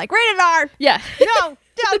orgasm, they're like, rated R! Yeah. No!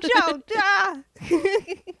 Don't show! Ah.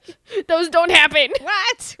 Those don't happen.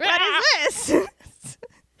 What? What is this?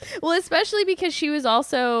 Well, especially because she was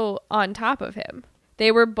also on top of him.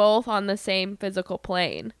 They were both on the same physical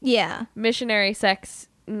plane. Yeah. Missionary sex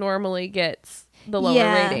normally gets the lower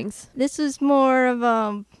Yeah. ratings. This is more of,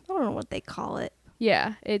 I don't know what they call it.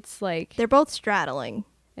 Yeah, it's like, They're both straddling.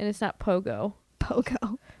 and it's not pogo.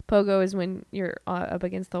 Pogo. Pogo is when you're up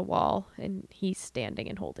against the wall and he's standing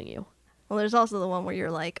and holding you. Well, there's also the one where you're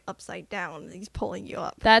like upside down and he's pulling you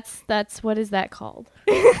up. That's what is that called?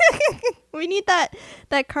 We need that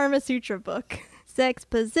Karma Sutra book. Sex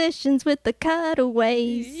positions with the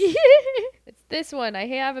cutaways. It's this one. I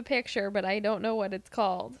have a picture, but I don't know what it's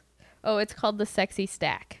called. Oh, it's called the Sexy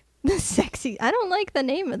Stack. The sexy. I don't like the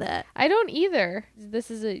name of that. I don't either. This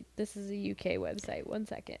is a UK website. One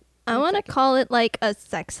second. I want to call it like a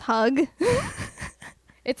sex hug.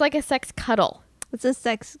 It's like a sex cuddle. It's a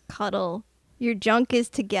sex cuddle. Your junk is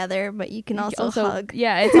together, but you can also hug.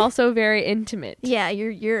 Yeah, it's also very intimate. Yeah,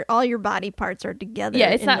 your all your body parts are together. Yeah,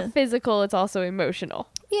 it's not physical. It's also emotional.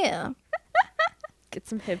 Yeah. Get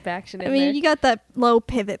some hip action in I mean, there. you got that low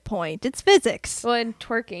pivot point. It's physics. Well, and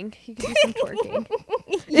twerking. You can do some twerking.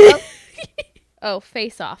 Yep. Oh,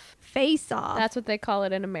 face off. Face off. That's what they call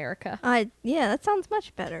it in America. Yeah, that sounds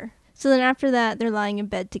much better. So then after that, they're lying in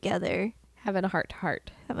bed together, Having a heart to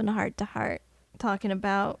heart. having a heart to heart, talking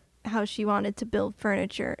about how she wanted to build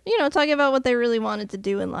furniture. You know, talking about what they really wanted to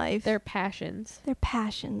do in life. Their passions. Their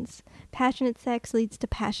passions. Passionate sex leads to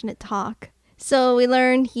passionate talk. So we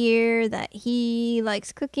learn here that he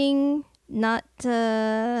likes cooking, not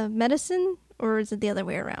medicine, or is it the other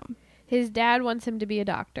way around? His dad wants him to be a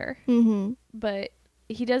doctor, Mm-hmm. but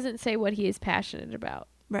he doesn't say what he is passionate about.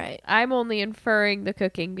 Right. I'm only inferring the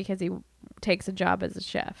cooking because he takes a job as a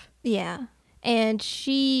chef. Yeah. And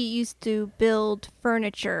she used to build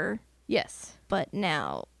furniture, Yes. but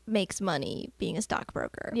now makes money being a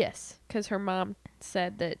stockbroker. Yes, because her mom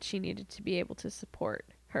said that she needed to be able to support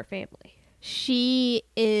her family. She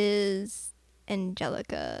is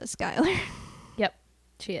Angelica Schuyler. Yep,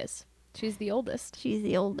 she is. She's the oldest. She's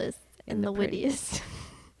the oldest and the pretty- wittiest.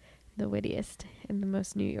 The wittiest and the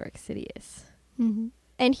most New York City-est. Mm-hmm.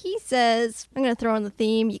 And he says, I'm going to throw in the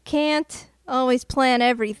theme, you can't always plan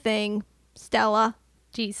everything, Stella.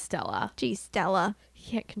 Geez, Stella. Gee, Stella.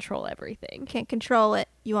 You can't control everything. Can't control it.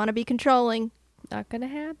 You want to be controlling. Not gonna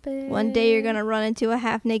happen. One day you're going to run into a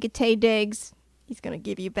half-naked Tay Diggs. He's going to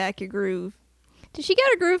give you back your groove. Did she get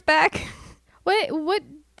her groove back?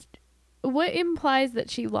 What implies that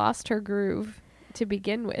she lost her groove to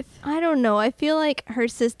begin with. I don't know. I feel like her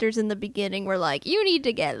sisters in the beginning were like, you need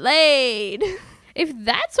to get laid. If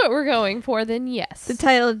that's what we're going for, then yes. The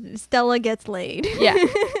title, Stella Gets Laid. Yeah.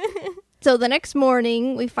 So the next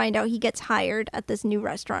morning, we find out he gets hired at this new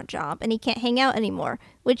restaurant job and he can't hang out anymore,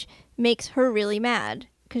 which makes her really mad.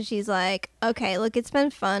 Because she's like, okay, look, it's been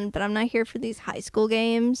fun, but I'm not here for these high school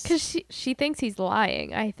games. Because she thinks he's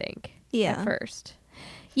lying, I think. Yeah. At first.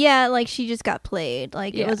 Yeah, like she just got played.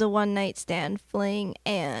 Like Yeah. it was a one-night stand fling.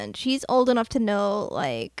 And she's old enough to know,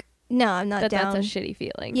 like, no, I'm not down. That's a shitty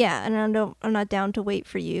feeling. Yeah, and I'm not down to wait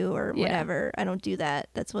for you or Yeah. whatever. I don't do that.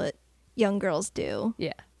 That's what young girls do.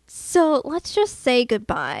 Yeah. So let's just say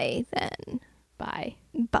goodbye then. Bye.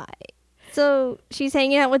 Bye. So she's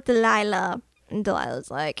hanging out with Delilah. And Delilah's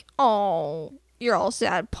like, oh, you're all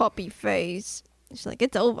sad puppy face. She's like,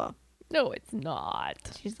 it's over. No, it's not.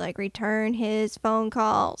 She's like, return his phone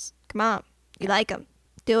calls. Come on. You like him.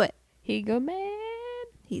 Do it. He go man.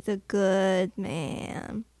 He's a good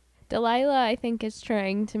man. Delilah, I think, is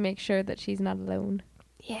trying to make sure that she's not alone.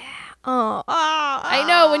 Yeah. Oh. I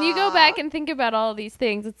know. When you go back and think about all these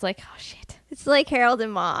things, it's like, oh, shit. It's like Harold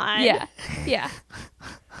and Maude. Yeah. Yeah.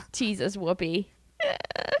 Jesus, Whoopi.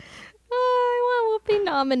 I want Whoopi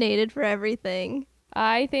nominated for everything.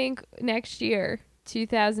 I think next year,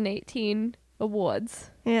 2018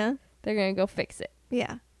 awards, Yeah. they're going to go fix it.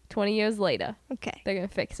 Yeah. 20 years later, Okay. they're going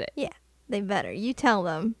to fix it. Yeah. They better. You tell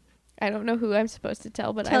them. I don't know who I'm supposed to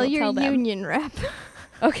tell, but I Tell will your tell them. union rep.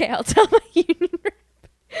 Okay, I'll tell my union rep.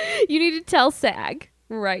 You need to tell SAG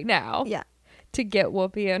right now Yeah. to get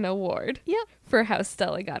Whoopi an award. Yep. For how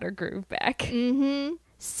Stella got her groove back. Mm-hmm.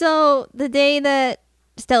 So the day that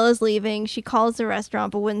Stella's leaving, she calls the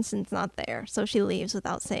restaurant, but Winston's not there. So she leaves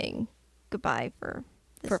without saying goodbye for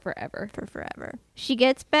For forever. She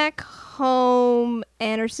gets back home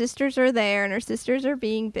and her sisters are there and her sisters are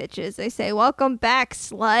being bitches. They say, welcome back,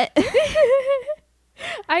 slut.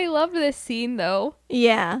 I love this scene though,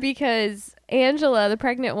 Yeah. because Angela, the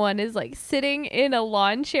pregnant one, is like sitting in a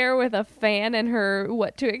lawn chair with a fan and her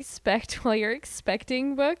What to Expect While You're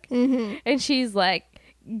Expecting book. Mm-hmm. And she's like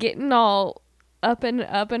getting all up in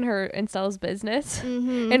her and Stella's business.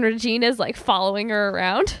 Mm-hmm. And Regina's like following her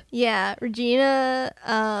around. Yeah. Regina,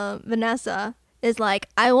 Vanessa is like,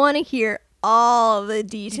 I want to hear all the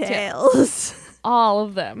details. All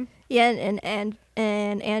of them. Yeah,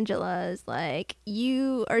 and Angela is like,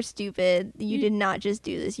 you are stupid. You did not just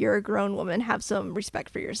do this. You're a grown woman. Have some respect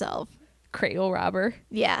for yourself. Cradle robber.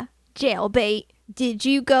 Yeah. Jailbait. Did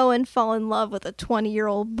you go and fall in love with a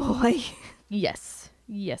 20-year-old boy? Yes.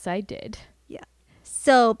 Yes, I did. Yeah.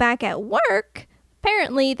 So back at work,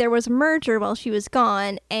 apparently there was a merger while she was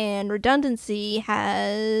gone, and redundancy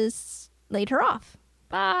has laid her off.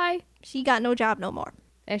 Bye. She got no job no more.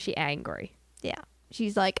 And she angry. Yeah.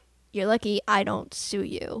 She's like, you're lucky I don't sue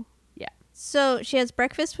you. Yeah. So she has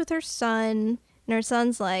breakfast with her son, and her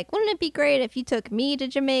son's like, wouldn't it be great if you took me to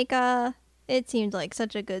Jamaica? It seemed like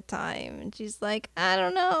such a good time. And she's like, I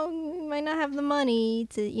don't know, we might not have the money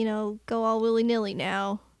to, go all willy-nilly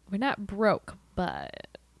now. We're not broke, but...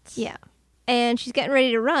 Yeah. And she's getting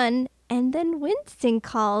ready to run, and then Winston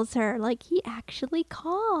calls her. Like, he actually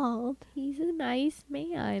called. He's a nice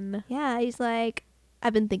man. Yeah, he's like,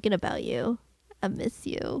 I've been thinking about you. I miss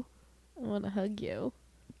you. I want to hug you.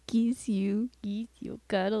 Kiss you. Eat you.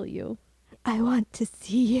 Cuddle you. I want to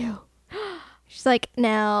see you. She's like,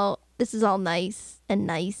 now, this is all nice,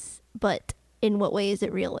 but in what way is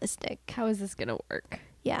it realistic? How is this going to work?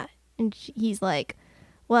 Yeah. And he's like,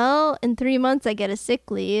 well, in 3 months I get a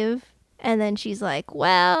sick leave. And then she's like,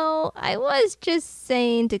 well, I was just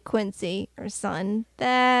saying to Quincy, her son,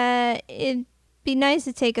 that it'd be nice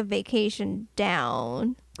to take a vacation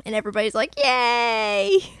down. And everybody's like,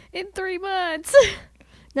 yay! In 3 months.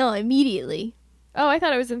 No, immediately. Oh, I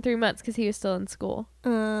thought it was in 3 months because he was still in school.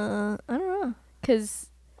 I don't know. Because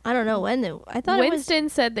I don't know when. I thought Winston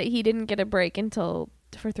said that he didn't get a break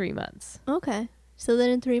for 3 months. Okay. So then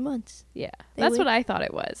in 3 months. Yeah. That's what I thought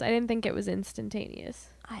it was. I didn't think it was instantaneous.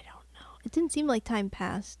 I don't know. It didn't seem like time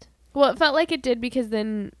passed. Well, it felt like it did because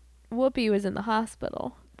then Whoopi was in the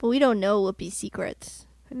hospital. But we don't know Whoopi's secrets.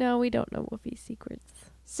 No, we don't know Whoopi's secrets.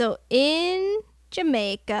 So in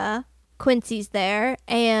Jamaica, Quincy's there,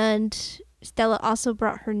 and Stella also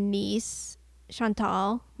brought her niece,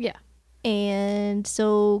 Chantal. Yeah. And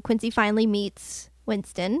so Quincy finally meets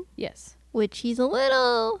Winston, Yes. which he's a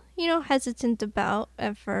little, hesitant about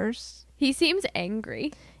at first. He seems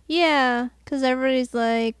angry. Yeah, because everybody's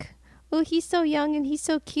like, oh, he's so young and he's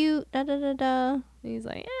so cute, da-da-da-da. He's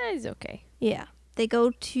like, he's okay. Yeah. They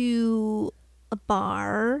go to a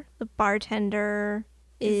bar. The bartender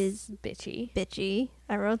is bitchy. bitchy.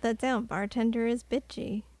 I wrote that down. Bartender is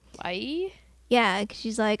bitchy. Why? Yeah, 'cause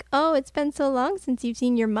she's like, oh, it's been so long since you've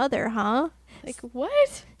seen your mother, huh? Like,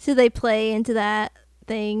 what? So they play into that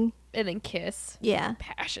thing. And then kiss. Yeah.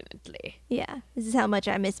 Passionately. Yeah. This is how much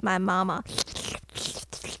I miss my mama.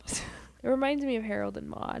 It reminds me of Harold and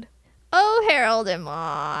Maude. Oh, Harold and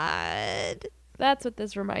Maude. That's what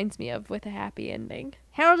this reminds me of with a happy ending.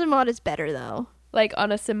 Harold and Maude is better, though. Like,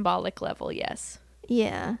 on a symbolic level, yes.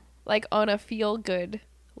 Yeah. Like, on a feel-good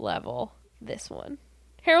level, this one.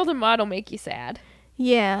 Harold and Maude will make you sad.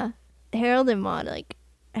 Yeah. Harold and Maude, like,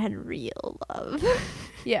 had real love.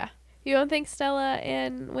 Yeah. You don't think Stella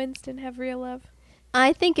and Winston have real love?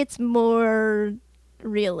 I think it's more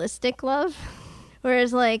realistic love.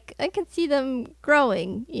 Whereas, like, I can see them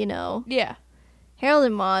growing, you know. Yeah. Harold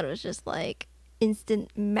and Maude was just, like,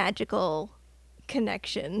 instant magical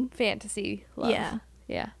connection. Fantasy love. Yeah.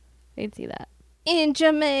 Yeah. I can see that. In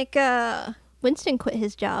Jamaica, Winston quit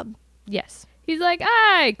his job. Yes. He's like,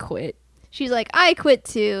 I quit. She's like, I quit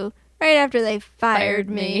too, right after they fired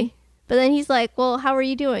me. But then he's like, well, how are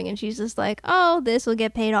you doing? And she's just like, oh, this will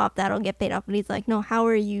get paid off, that'll get paid off. And he's like, no, how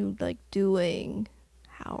are you, like, doing?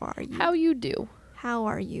 How are you? How you do? How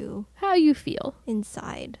are you How you feel?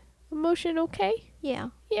 inside? Emotion okay? Yeah.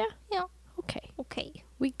 Yeah. Yeah. Okay. Okay.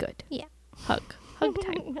 We good. Yeah. Hug. Hug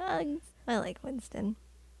time. Hugs. I like Winston.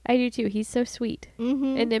 I do too. He's so sweet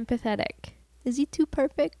Mm-hmm. and empathetic. Is he too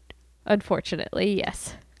perfect? Unfortunately,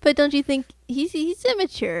 yes. But don't you think he's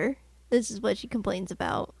immature? This is what she complains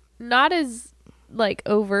about. Not as, like,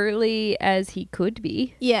 overtly as he could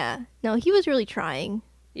be. Yeah. No, he was really trying.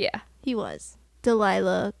 Yeah. He was.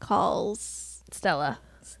 Delilah calls Stella.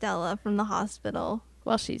 Stella from the hospital.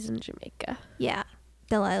 While she's in Jamaica. Yeah.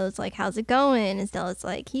 Delilah's like, how's it going? And Stella's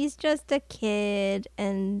like, he's just a kid.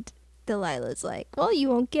 And Delilah's like, well, you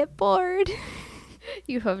won't get bored.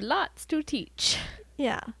 You have lots to teach.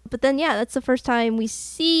 Yeah. But then, yeah, that's the first time we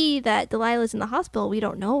see that Delilah's in the hospital. We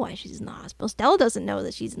don't know why she's in the hospital. Stella doesn't know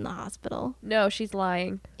that she's in the hospital. No, she's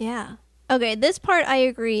lying. Yeah. Okay, this part I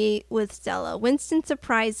agree with Stella. Winston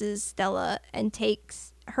surprises Stella and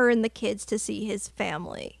takes her and the kids to see his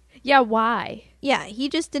family. Yeah, why? Yeah, he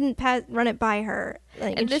just didn't run it by her,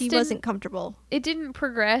 like, and she wasn't comfortable. It didn't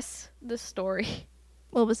progress the story.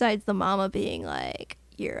 Well, besides the mama being like,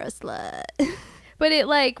 you're a slut. But it,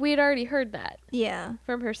 like, we had already heard that Yeah.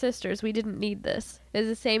 from her sisters. We didn't need this. It's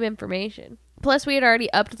the same information. Plus, we had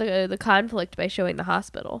already upped the conflict by showing the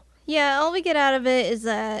hospital. Yeah, all we get out of it is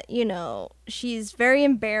that, you know, she's very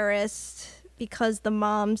embarrassed because the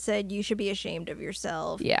mom said you should be ashamed of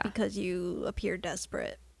yourself. Yeah. Because you appear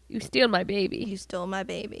desperate. You steal my baby. You stole my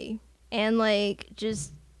baby. And, like,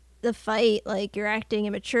 just the fight, like, you're acting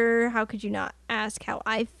immature. How could you not ask how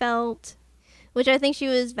I felt? Which I think she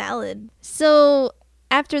was valid. So,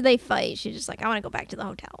 after they fight, she's just like, I want to go back to the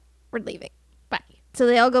hotel. We're leaving. Bye. So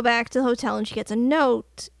they all go back to the hotel, and she gets a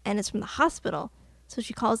note, and it's from the hospital. So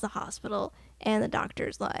she calls the hospital, and the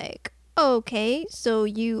doctor's like, okay, so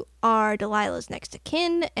you are Delilah's next of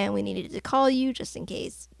kin, and we needed to call you just in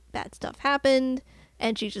case bad stuff happened.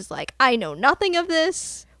 And she's just like, I know nothing of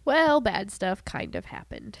this. Well, bad stuff kind of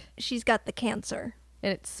happened. She's got the cancer.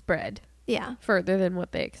 And it spread Yeah. further than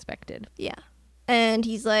what they expected. Yeah. And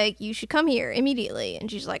he's like, you should come here immediately. And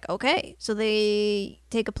she's like, okay. So they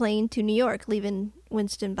take a plane to New York, leaving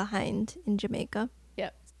Winston behind in Jamaica.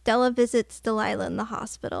 Yep. Stella visits Delilah in the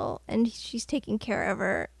hospital, and she's taking care of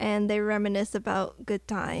her, and they reminisce about good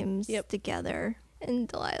times together. And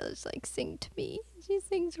Delilah's like, sing to me. She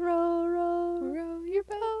sings, row, row, Row your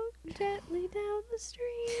boat gently down the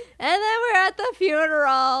stream. and then we're at the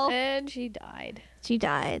funeral. And she died. She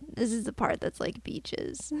died. This is the part that's like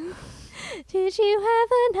beaches. Did you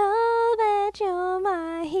ever know that you're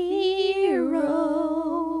my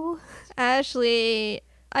hero? Ashley,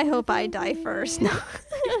 I hope I die first. No.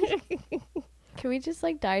 Can we just,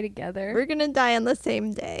 like, die together? We're gonna die on the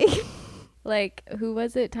same day. Like, who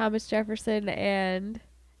was it? Thomas Jefferson and...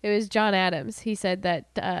 It was John Adams. He said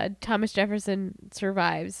that Thomas Jefferson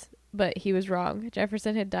survives, but he was wrong.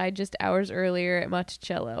 Jefferson had died just hours earlier at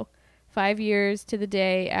Monticello. 5 years to the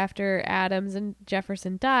day after Adams and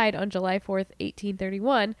Jefferson died on July 4th,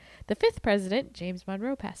 1831, the fifth president, James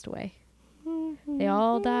Monroe, passed away. They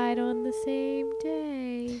all died on the same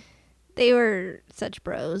day. They were such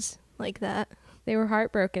bros like that. They were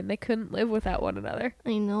heartbroken. They couldn't live without one another.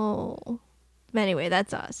 I know. But anyway,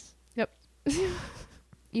 that's us. Yep.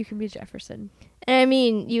 You can be Jefferson. And I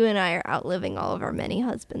mean, you and I are outliving all of our many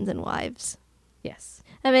husbands and wives. Yes.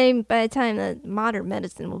 I mean, by the time that modern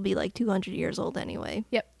medicine will be like 200 years old anyway.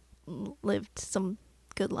 Yep. Lived some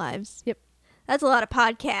good lives. Yep. That's a lot of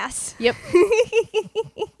podcasts. Yep.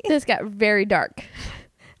 This got very dark.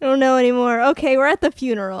 I don't know anymore. Okay, we're at the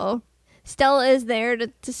funeral. Stella is there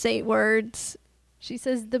to say words. She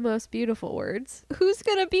says the most beautiful words. Who's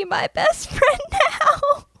gonna be my best friend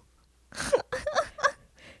now?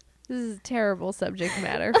 This is a terrible subject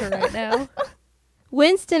matter for right now.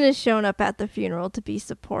 Winston has shown up at the funeral to be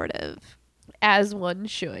supportive. As one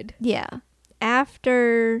should. Yeah.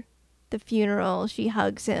 After the funeral, she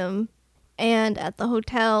hugs him. And at the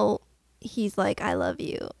hotel, he's like, I love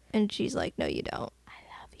you. And she's like, no, you don't. I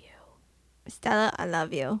love you. Stella, I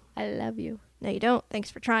love you. I love you. No, you don't. Thanks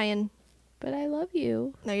for trying. But I love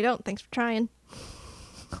you. No, you don't. Thanks for trying.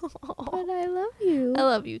 But I love you. I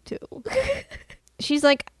love you too. She's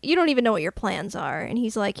like, you don't even know what your plans are. And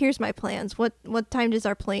he's like, here's my plans. What time does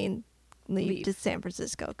our plane leave to San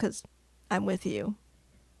Francisco? Because I'm with you.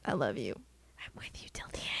 I love you. I'm with you till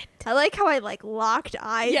the end. I like how I locked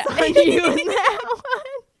eyes Yeah. on you in that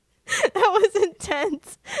one. That was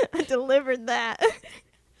intense. I delivered that.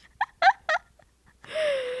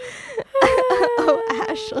 Oh,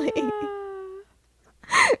 Ashley.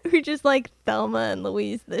 We're just like Thelma and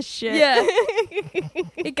Louise this shit. Yeah.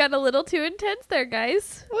 It got a little too intense there,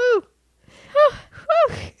 guys. Woo.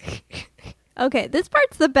 Okay, this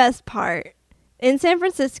part's the best part. In San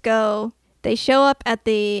Francisco, they show up at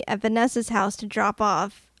Vanessa's house to drop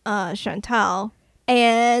off Chantal,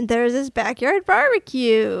 and there's this backyard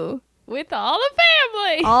barbecue With all the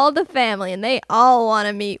family. all the family, and they all want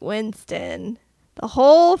to meet Winston. The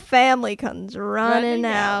whole family comes running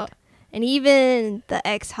out. And even the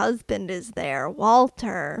ex-husband is there,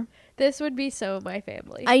 Walter. This would be so my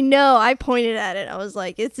family. I know. I pointed at it. I was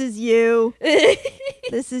like, this is you.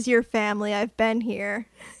 This is your family. I've been here.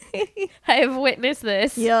 I have witnessed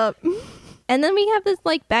this. Yup. And then we have this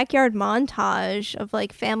backyard montage of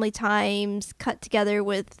family times cut together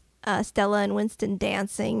with Stella and Winston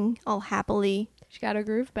dancing all happily. She got her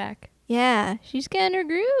groove back. Yeah, she's getting her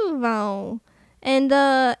groove on. And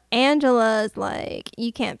Angela's like,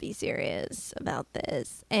 you can't be serious about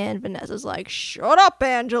this. And Vanessa's like, shut up,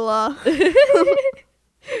 Angela. Shut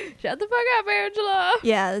the fuck up, Angela.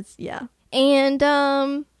 Yeah.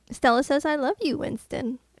 And Stella says, I love you,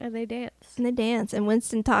 Winston. And they dance. And they dance. And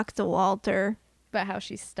Winston talks to Walter. About how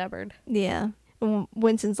she's stubborn. Yeah. And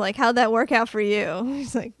Winston's like, how'd that work out for you?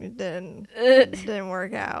 He's like, it didn't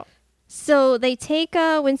work out. So they take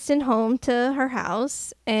Winston home to her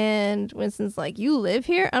house, and Winston's like, you live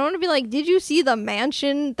here? I don't want to be like, did you see the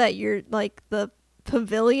mansion that the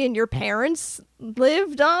pavilion your parents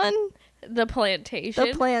lived on? The plantation.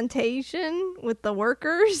 The plantation with the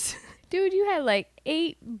workers? Dude, you had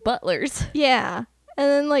 8 butlers. Yeah.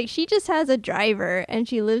 And then she just has a driver, and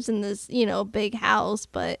she lives in this, big house,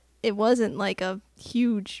 but it wasn't a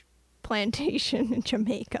huge plantation in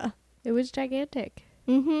Jamaica. It was gigantic.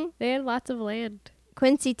 Mm-hmm. They had lots of land.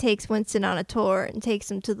 Quincy takes Winston on a tour and takes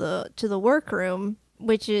him to the workroom,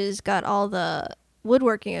 which has got all the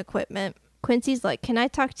woodworking equipment. Quincy's like, can I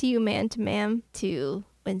talk to you man to man? To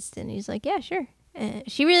Winston. He's like, yeah, sure.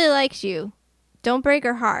 She really likes you. Don't break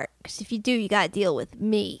her heart, because if you do, you gotta deal with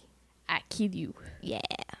me. I kill you. Yeah.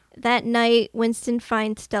 That night, Winston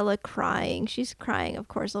finds Stella crying. She's crying, of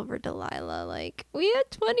course, over Delilah. We had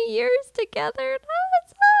 20 years together. Oh,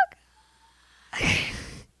 it's so good.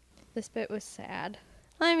 This bit was sad.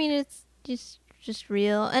 I mean, it's just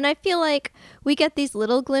real. And I feel like we get these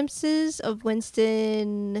little glimpses of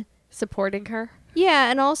Winston Supporting her. Yeah,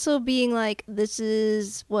 and also being like, this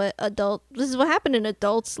is what happened in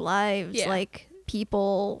adults' lives. Yeah.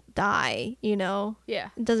 People die, Yeah.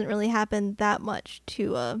 It doesn't really happen that much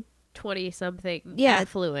to a 20-something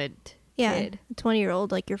affluent kid. kid.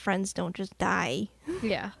 20-year-old, your friends don't just die.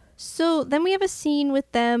 Yeah. So then we have a scene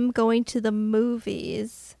with them going to the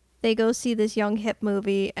movies. They go see this young hip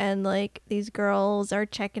movie, and these girls are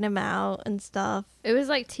checking them out and stuff. It was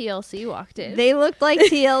like TLC walked in. They looked like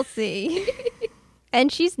TLC.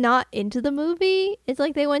 And she's not into the movie. It's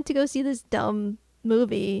like they went to go see this dumb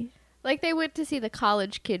movie. They went to see the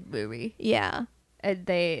college kid movie. Yeah. And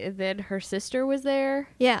then her sister was there.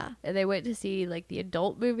 Yeah. And they went to see the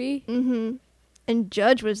adult movie. Mm-hmm. And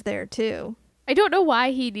Judge was there too. I don't know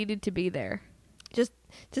why he needed to be there. Just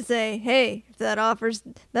to say, hey, if that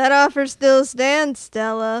offer still stands,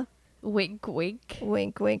 Stella. Wink, wink.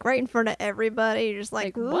 Wink, wink. Right in front of everybody. You're just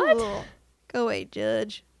What? Go away,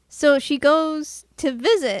 Judge. So she goes to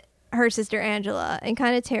visit her sister Angela and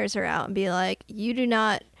kind of tears her out and be like, you do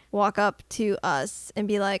not walk up to us and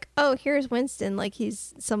be like, oh, here's Winston,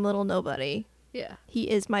 he's some little nobody. Yeah. He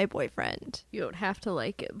is my boyfriend. You don't have to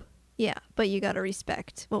like him. Yeah, but you gotta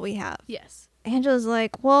respect what we have. Yes. Angela's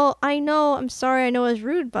like, well, I know, I'm sorry, I know it was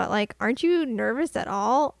rude, but like, aren't you nervous at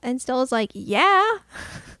all? And Stella's like, yeah,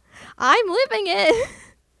 I'm living it.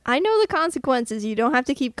 I know the consequences. You don't have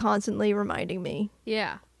to keep constantly reminding me.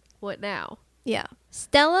 Yeah. What now? Yeah.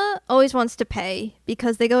 Stella always wants to pay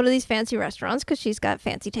because they go to these fancy restaurants because she's got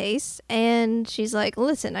fancy tastes. And she's like,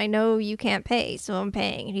 listen, I know you can't pay, so I'm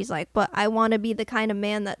paying. And he's like, but I want to be the kind of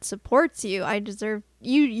man that supports you. I deserve,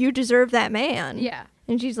 you deserve that man. Yeah.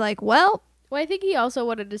 And she's like, well, I think he also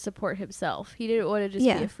wanted to support himself. He didn't want to just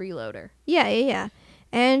be a freeloader. Yeah.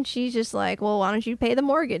 And she's just like, well, why don't you pay the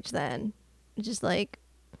mortgage then? Just like,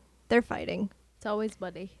 they're fighting. It's always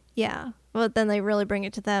money. Yeah. But then they really bring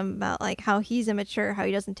it to them about like how he's immature, how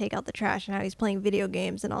he doesn't take out the trash, and how he's playing video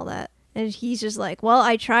games and all that. And he's just like, well,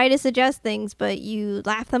 I try to suggest things, but you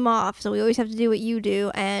laugh them off. So we always have to do what you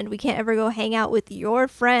do. And we can't ever go hang out with your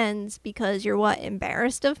friends because you're what,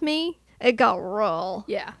 embarrassed of me? It got roll.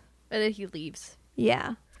 Yeah. And then he leaves.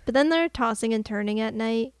 Yeah. But then they're tossing and turning at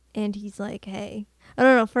night. And he's like, hey. I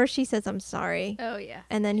don't know. First she says, I'm sorry. Oh, yeah.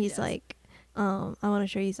 And then he's like, I want to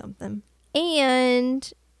show you something.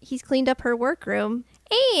 And he's cleaned up her workroom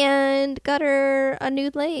and got her a new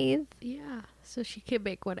lathe. Yeah, so she can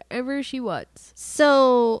make whatever she wants.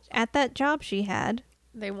 So at that job she had,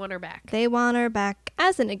 they want her back. They want her back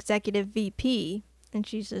as an executive VP. And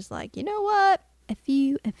she's just like, you know what? F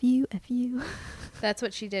you. That's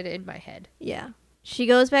what she did in my head. Yeah. She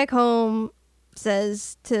goes back home,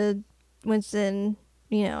 says to Winston,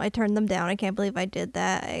 you know, I turned them down. I can't believe I did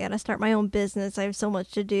that. I gotta start my own business. I have so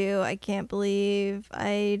much to do. I can't believe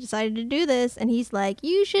I decided to do this. And he's like,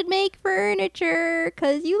 you should make furniture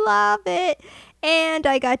because you love it. And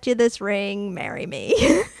I got you this ring. Marry me.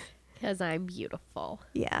 Because I'm beautiful.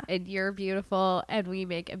 Yeah. And you're beautiful. And we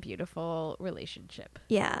make a beautiful relationship.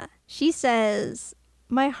 Yeah. She says,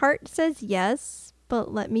 my heart says yes,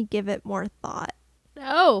 but let me give it more thought.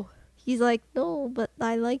 No. He's like, no, but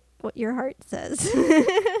I like what your heart says.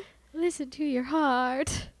 Listen to your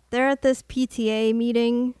heart. They're at this PTA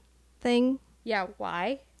meeting thing. Yeah,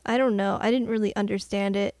 why? I don't know. I didn't really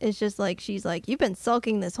understand it. It's just like, she's like, you've been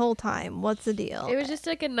sulking this whole time. What's the deal? It was just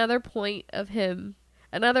like another point of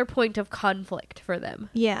conflict for them.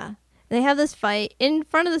 Yeah. And they have this fight in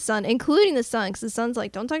front of the son, including the son, because the son's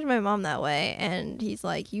like, don't talk to my mom that way. And he's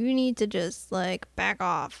like, you need to just like back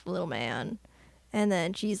off, little man. And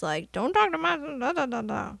then she's like, don't talk to my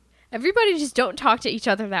da. Everybody just don't talk to each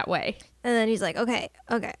other that way. And then he's like, okay,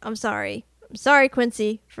 I'm sorry. I'm sorry,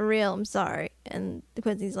 Quincy. For real, I'm sorry. And the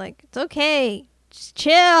Quincy's like, it's okay. Just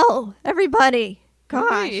chill, everybody. Gosh.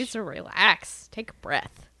 Everybody needs to relax. Take a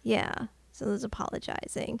breath. Yeah. So there's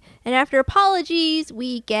apologizing. And after apologies,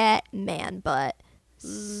 we get man butt.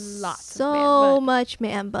 Lots so of man butt. much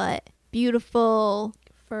man butt. Beautiful.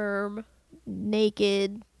 Firm.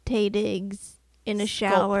 Naked. Tay Diggs in a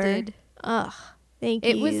shower. Sculpted. Ugh. Thank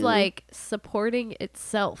you. It was like supporting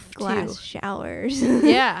itself, glass too. showers.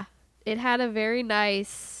 Yeah. It had a very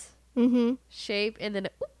nice Mm-hmm. shape, and then a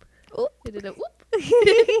whoop. Oop. And then a whoop.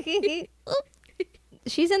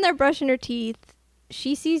 She's in there brushing her teeth.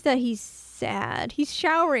 She sees that he's sad. He's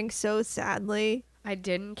showering so sadly. I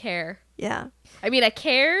didn't care. Yeah. I mean, I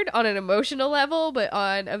cared on an emotional level, but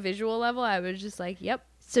on a visual level, I was just like, yep.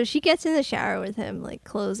 So she gets in the shower with him, like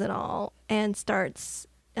clothes and all, and starts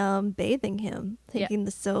bathing him, taking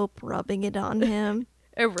the soap, rubbing it on him.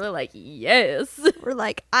 And we're like, yes. We're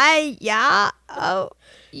like, yeah.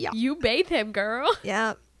 You bathe him, girl.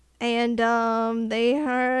 Yeah. And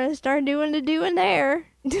they start doing the doing there.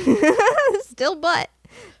 Still butt.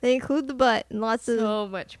 They include the butt and lots of So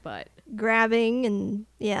much butt. grabbing, and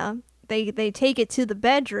yeah. They take it to the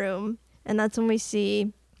bedroom, and that's when we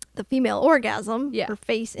see the female orgasm. Yeah. Her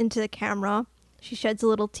face into the camera. She sheds a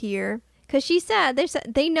little tear. Because she's sad.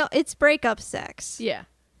 They know it's breakup sex. Yeah,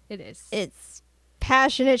 it is. It's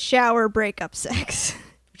passionate shower breakup sex.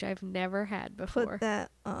 Which I've never had before. Put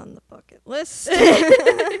that on the bucket list.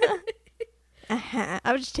 I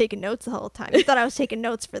was just taking notes the whole time. You thought I was taking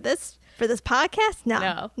notes for this podcast?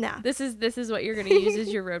 No. This is what you're going to use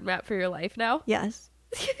as your roadmap for your life now? Yes.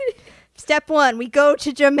 Step 1, we go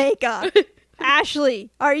to Jamaica.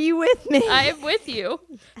 Ashley, are you with me? I am with you.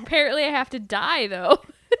 Apparently I have to die, though.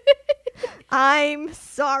 I'm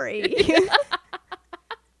sorry.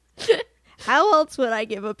 How else would I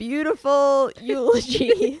give a beautiful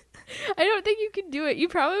eulogy? I don't think you can do it. You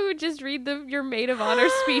probably would just read your maid of honor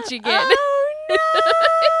speech again. Oh, no.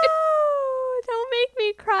 Don't make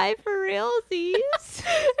me cry for realsies.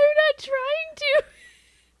 I'm not trying to.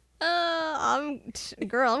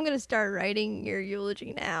 I'm gonna start writing your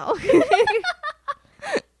eulogy now. Did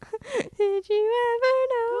you ever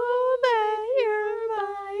know that you're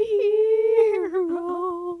my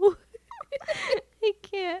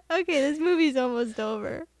Okay, this movie's almost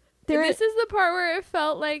over. This is the part where it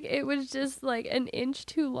felt like it was just like an inch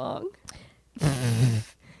too long.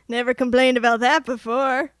 Never complained about that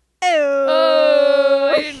before.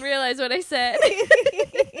 Oh, I didn't realize what I said.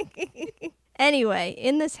 Anyway,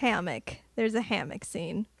 in this hammock, there's a hammock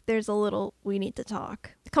scene. There's a little, we need to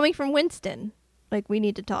talk. Coming from Winston, like, we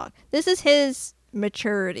need to talk. This is his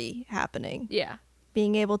maturity happening. Yeah.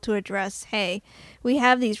 Being able to address, hey, we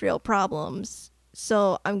have these real problems,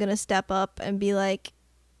 so I'm going to step up and be like,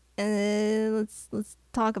 let's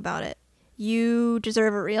talk about it. You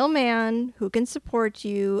deserve a real man who can support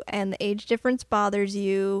you, and the age difference bothers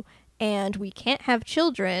you, and we can't have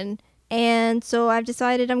children, and so I've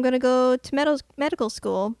decided I'm going to go to medical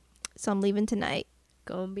school, so I'm leaving tonight.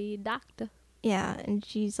 Gonna be a doctor. Yeah, and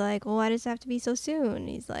she's like, well, why does it have to be so soon? And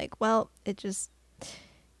he's like, well, it just,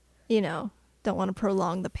 don't want to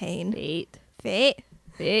prolong the pain. Fate.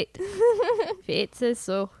 Fate says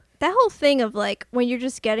so. That whole thing of, like, when you're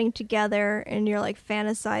just getting together and you're, like,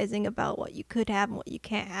 fantasizing about what you could have and what you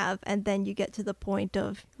can't have, and then you get to the point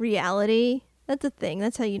of reality, that's a thing.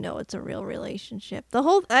 That's how you know it's a real relationship.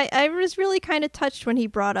 I was really kind of touched when he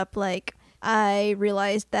brought up, like, I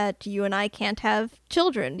realized that you and I can't have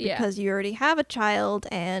children because you already have a child,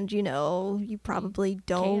 and, you probably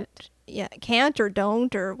don't. Can't or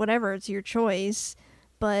don't or whatever. It's your choice.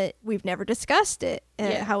 But we've never discussed it,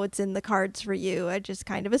 how it's in the cards for you. I just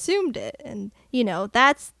kind of assumed it. And,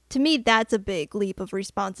 to me, that's a big leap of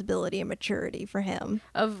responsibility and maturity for him.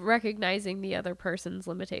 Of recognizing the other person's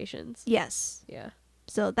limitations. Yes. Yeah.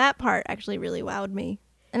 So that part actually really wowed me.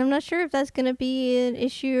 And I'm not sure if that's going to be an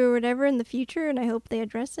issue or whatever in the future, and I hope they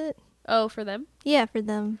address it. Oh, for them? Yeah, for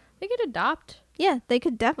them. They could adopt. Yeah, they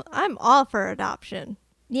could definitely. I'm all for adoption.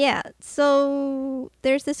 Yeah, so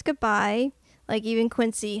there's this goodbye. Like, even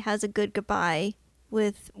Quincy has a good goodbye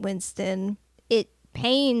with Winston. It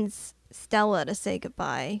pains Stella to say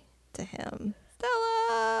goodbye to him.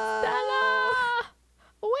 Stella!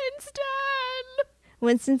 Winston!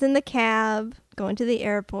 Winston's in the cab, going to the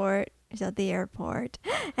airport. He's at the airport.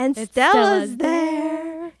 And Stella's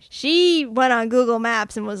there. She went on Google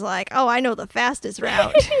Maps and was like, oh, I know the fastest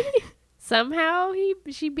route. Somehow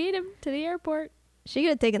she beat him to the airport. She could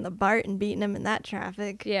have taken the BART and beaten him in that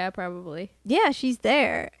traffic. Yeah, probably. Yeah, she's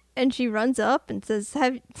there. And she runs up and says,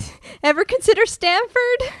 have you ever consider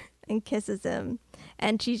Stanford? And kisses him.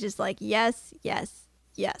 And she's just like, yes, yes,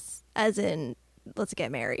 yes. As in, let's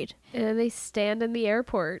get married. And then they stand in the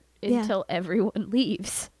airport until everyone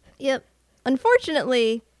leaves. Yep.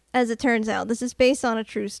 Unfortunately, as it turns out, this is based on a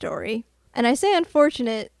true story. And I say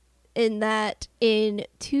unfortunate in that in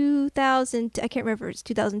 2000, I can't remember if it's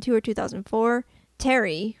 2002 or 2004,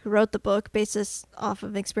 Terry, who wrote the book based this off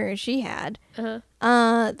of experience she had,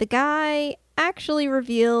 the guy actually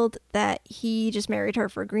revealed that he just married her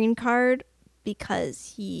for a green card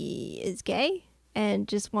because he is gay and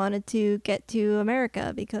just wanted to get to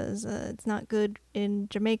America because it's not good in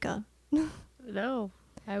Jamaica. No,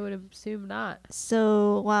 I would assume not.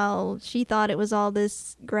 So while she thought it was all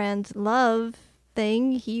this grand love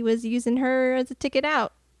thing, he was using her as a ticket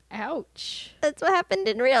out. Ouch. That's what happened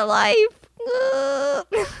in real life.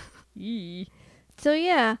 So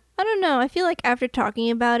yeah, I don't know. I feel like after talking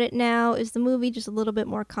about it now, is the movie just a little bit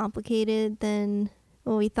more complicated than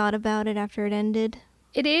what we thought about it after it ended?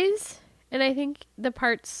 It is. And I think the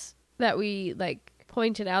parts that we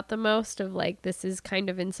pointed out the most of this is kind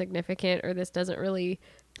of insignificant or this doesn't really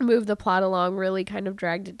move the plot along really kind of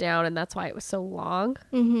dragged it down, and that's why it was so long.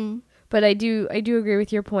 Mm-hmm. But I do agree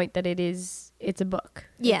with your point that it's a book.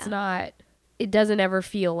 Yeah. It doesn't ever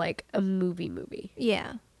feel like a movie.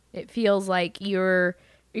 Yeah. It feels like you're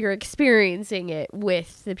experiencing it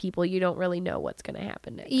with the people. You don't really know what's going to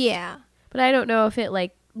happen next. Yeah. But I don't know if it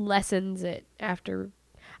lessens it after.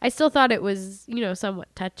 I still thought it was,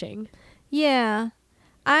 somewhat touching. Yeah.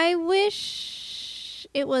 I wish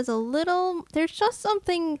it was a little, there's just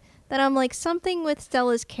something that I'm something with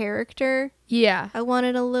Stella's character. Yeah. I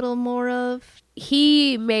wanted a little more of.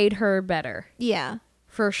 He made her better. Yeah.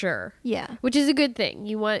 For sure. Yeah. Which is a good thing.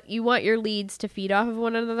 You want your leads to feed off of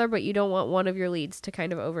one another, but you don't want one of your leads to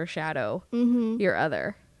kind of overshadow your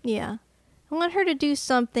other. Yeah. I want her to do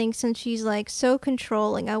something since she's so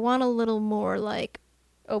controlling. I want a little more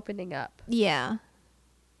opening up. Yeah.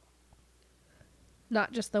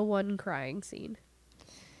 Not just the one crying scene.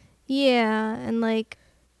 Yeah, and I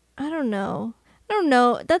don't know.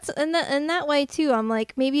 That's in that way too. I'm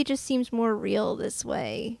maybe it just seems more real this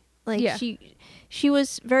way. She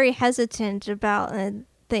was very hesitant about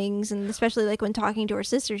things, and especially when talking to her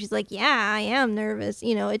sister, she's like, "Yeah, I am nervous."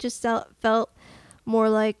 It just felt more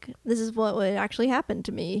like this is what would actually happen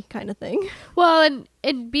to me kind of thing. Well,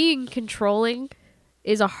 and being controlling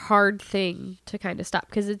is a hard thing to kind of stop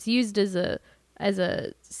because it's used as a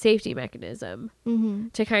safety mechanism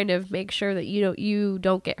to kind of make sure that you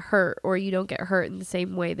don't get hurt, or you don't get hurt in the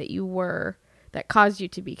same way that you were that caused you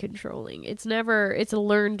to be controlling. It's a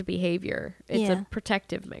learned behavior. It's a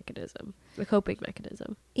protective mechanism, a coping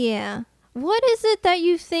mechanism. Yeah. What is it that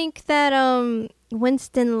you think that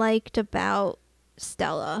Winston liked about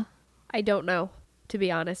Stella? I don't know. To be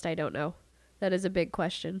honest, I don't know. That is a big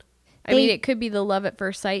question. I mean, it could be the love at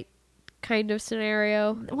first sight kind of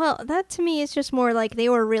scenario. Well, that to me is just more like they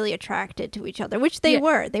were really attracted to each other, which they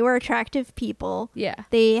were. They were attractive people. Yeah.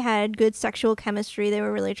 They had good sexual chemistry. They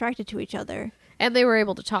were really attracted to each other. And they were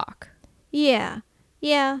able to talk. Yeah.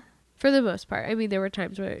 Yeah. For the most part. I mean, there were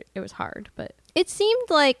times where it was hard, but... It seemed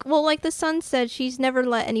like, well, like the son said, she's never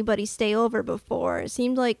let anybody stay over before. It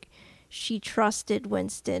seemed like she trusted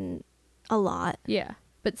Winston a lot. Yeah.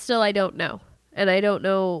 But still, I don't know. And I don't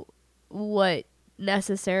know what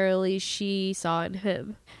necessarily she saw in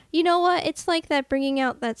him. You know what? It's like that bringing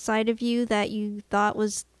out that side of you that you thought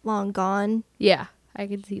was long gone. Yeah, I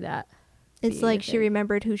can see that. It's like she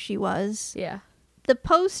remembered who she was. Yeah. The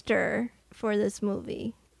poster for this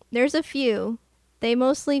movie, there's a few. They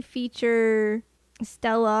mostly feature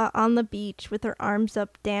Stella on the beach with her arms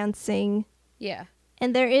up dancing. Yeah.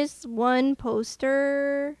 And there is one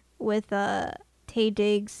poster with Taye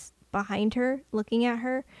Diggs behind her, looking at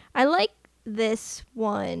her. I like this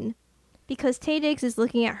one because Taye Diggs is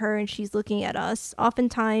looking at her and she's looking at us.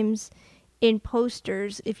 Oftentimes in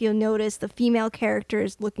posters, if you'll notice, the female character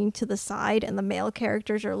is looking to the side and the male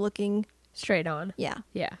characters are looking straight on. Yeah.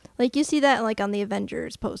 Yeah. Like you see that like on the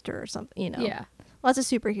Avengers poster or something, you know. Yeah. Lots of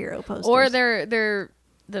superhero posters. Or the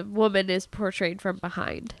woman is portrayed from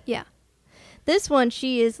behind. Yeah. This one,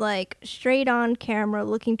 she is like straight on camera,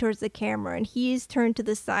 looking towards the camera, and he's turned to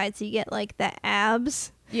the side, so you get like the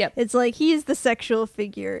abs. Yep. It's like he's the sexual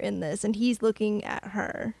figure in this, and he's looking at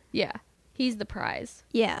her. Yeah. He's the prize.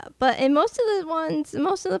 Yeah, but in most of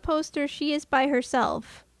the posters, she is by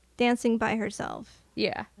herself, dancing by herself.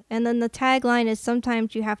 Yeah. And then the tagline is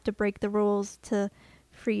sometimes you have to break the rules to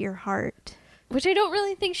free your heart. Which I don't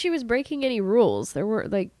really think she was breaking any rules. She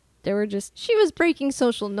was breaking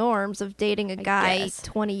social norms of dating a guy guess.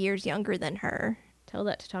 20 years younger than her. Tell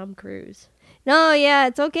that to Tom Cruise. No, yeah,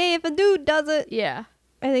 it's okay if a dude does it. Yeah.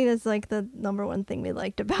 I think that's like the number one thing we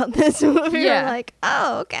liked about this movie. Yeah. We're like,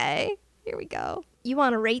 oh, okay, here we go. You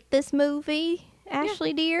want to rate this movie,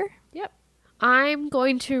 Ashley, dear? Yep. I'm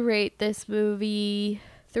going to rate this movie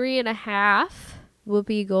 3.5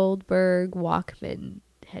 Whoopi Goldberg Walkman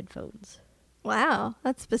headphones. Wow,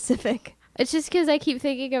 that's specific. It's just because I keep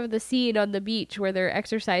thinking of the scene on the beach where they're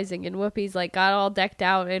exercising and Whoopi's like got all decked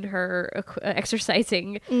out in her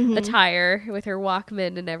exercising attire with her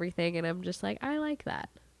Walkman and everything, and I'm just like, I like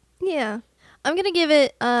that. Yeah. I'm going to give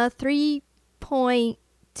it a 3.25.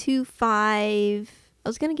 I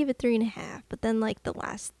was going to give it 3.5, but then like the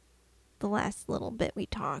last little bit we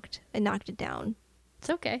talked, I knocked it down.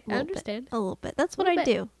 It's okay. I understand. A little bit. That's what I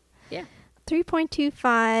do. Yeah.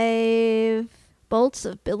 3.25 bolts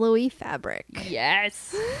of billowy fabric.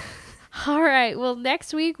 Yes. All right. Well,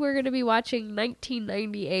 next week we're going to be watching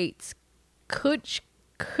 1998's Kuch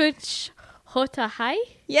Hota Hai.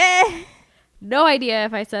 Yeah. No idea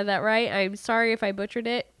if I said that right. I'm sorry if I butchered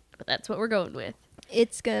it, but that's what we're going with.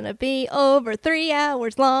 It's going to be over 3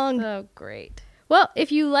 hours long. Oh, great. Well,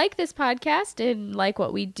 if you like this podcast and like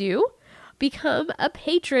what we do, become a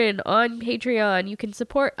patron on Patreon. You can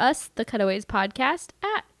support us, the Cutaways Podcast,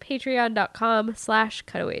 at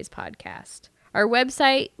patreon.com/cutawayspodcast. Our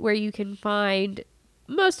website, where you can find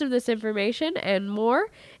most of this information and more,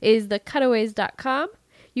 is thecutaways.com.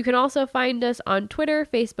 You can also find us on Twitter,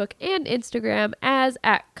 Facebook, and Instagram as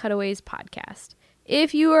 @cutawayspodcast.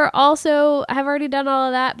 If you have already done all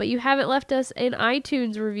of that, but you haven't left us an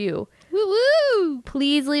iTunes review, woo-woo!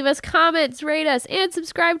 Please leave us comments, rate us, and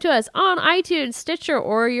subscribe to us on iTunes, Stitcher,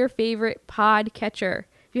 or your favorite podcatcher.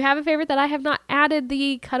 If you have a favorite that I have not added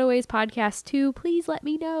the Cutaways podcast to, please let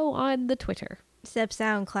me know on the Twitter. Except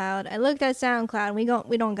SoundCloud. I looked at SoundCloud. We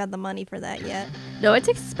don't got the money for that yet. No, it's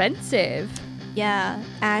expensive. Yeah,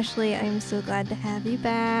 Ashley, I'm so glad to have you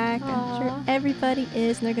back. Aww. I'm sure everybody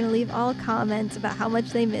is, and they're going to leave all comments about how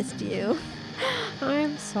much they missed you.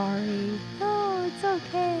 I'm sorry. Oh, it's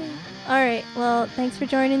okay. All right, well, thanks for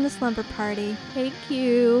joining the slumber party. Thank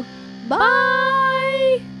you. Bye!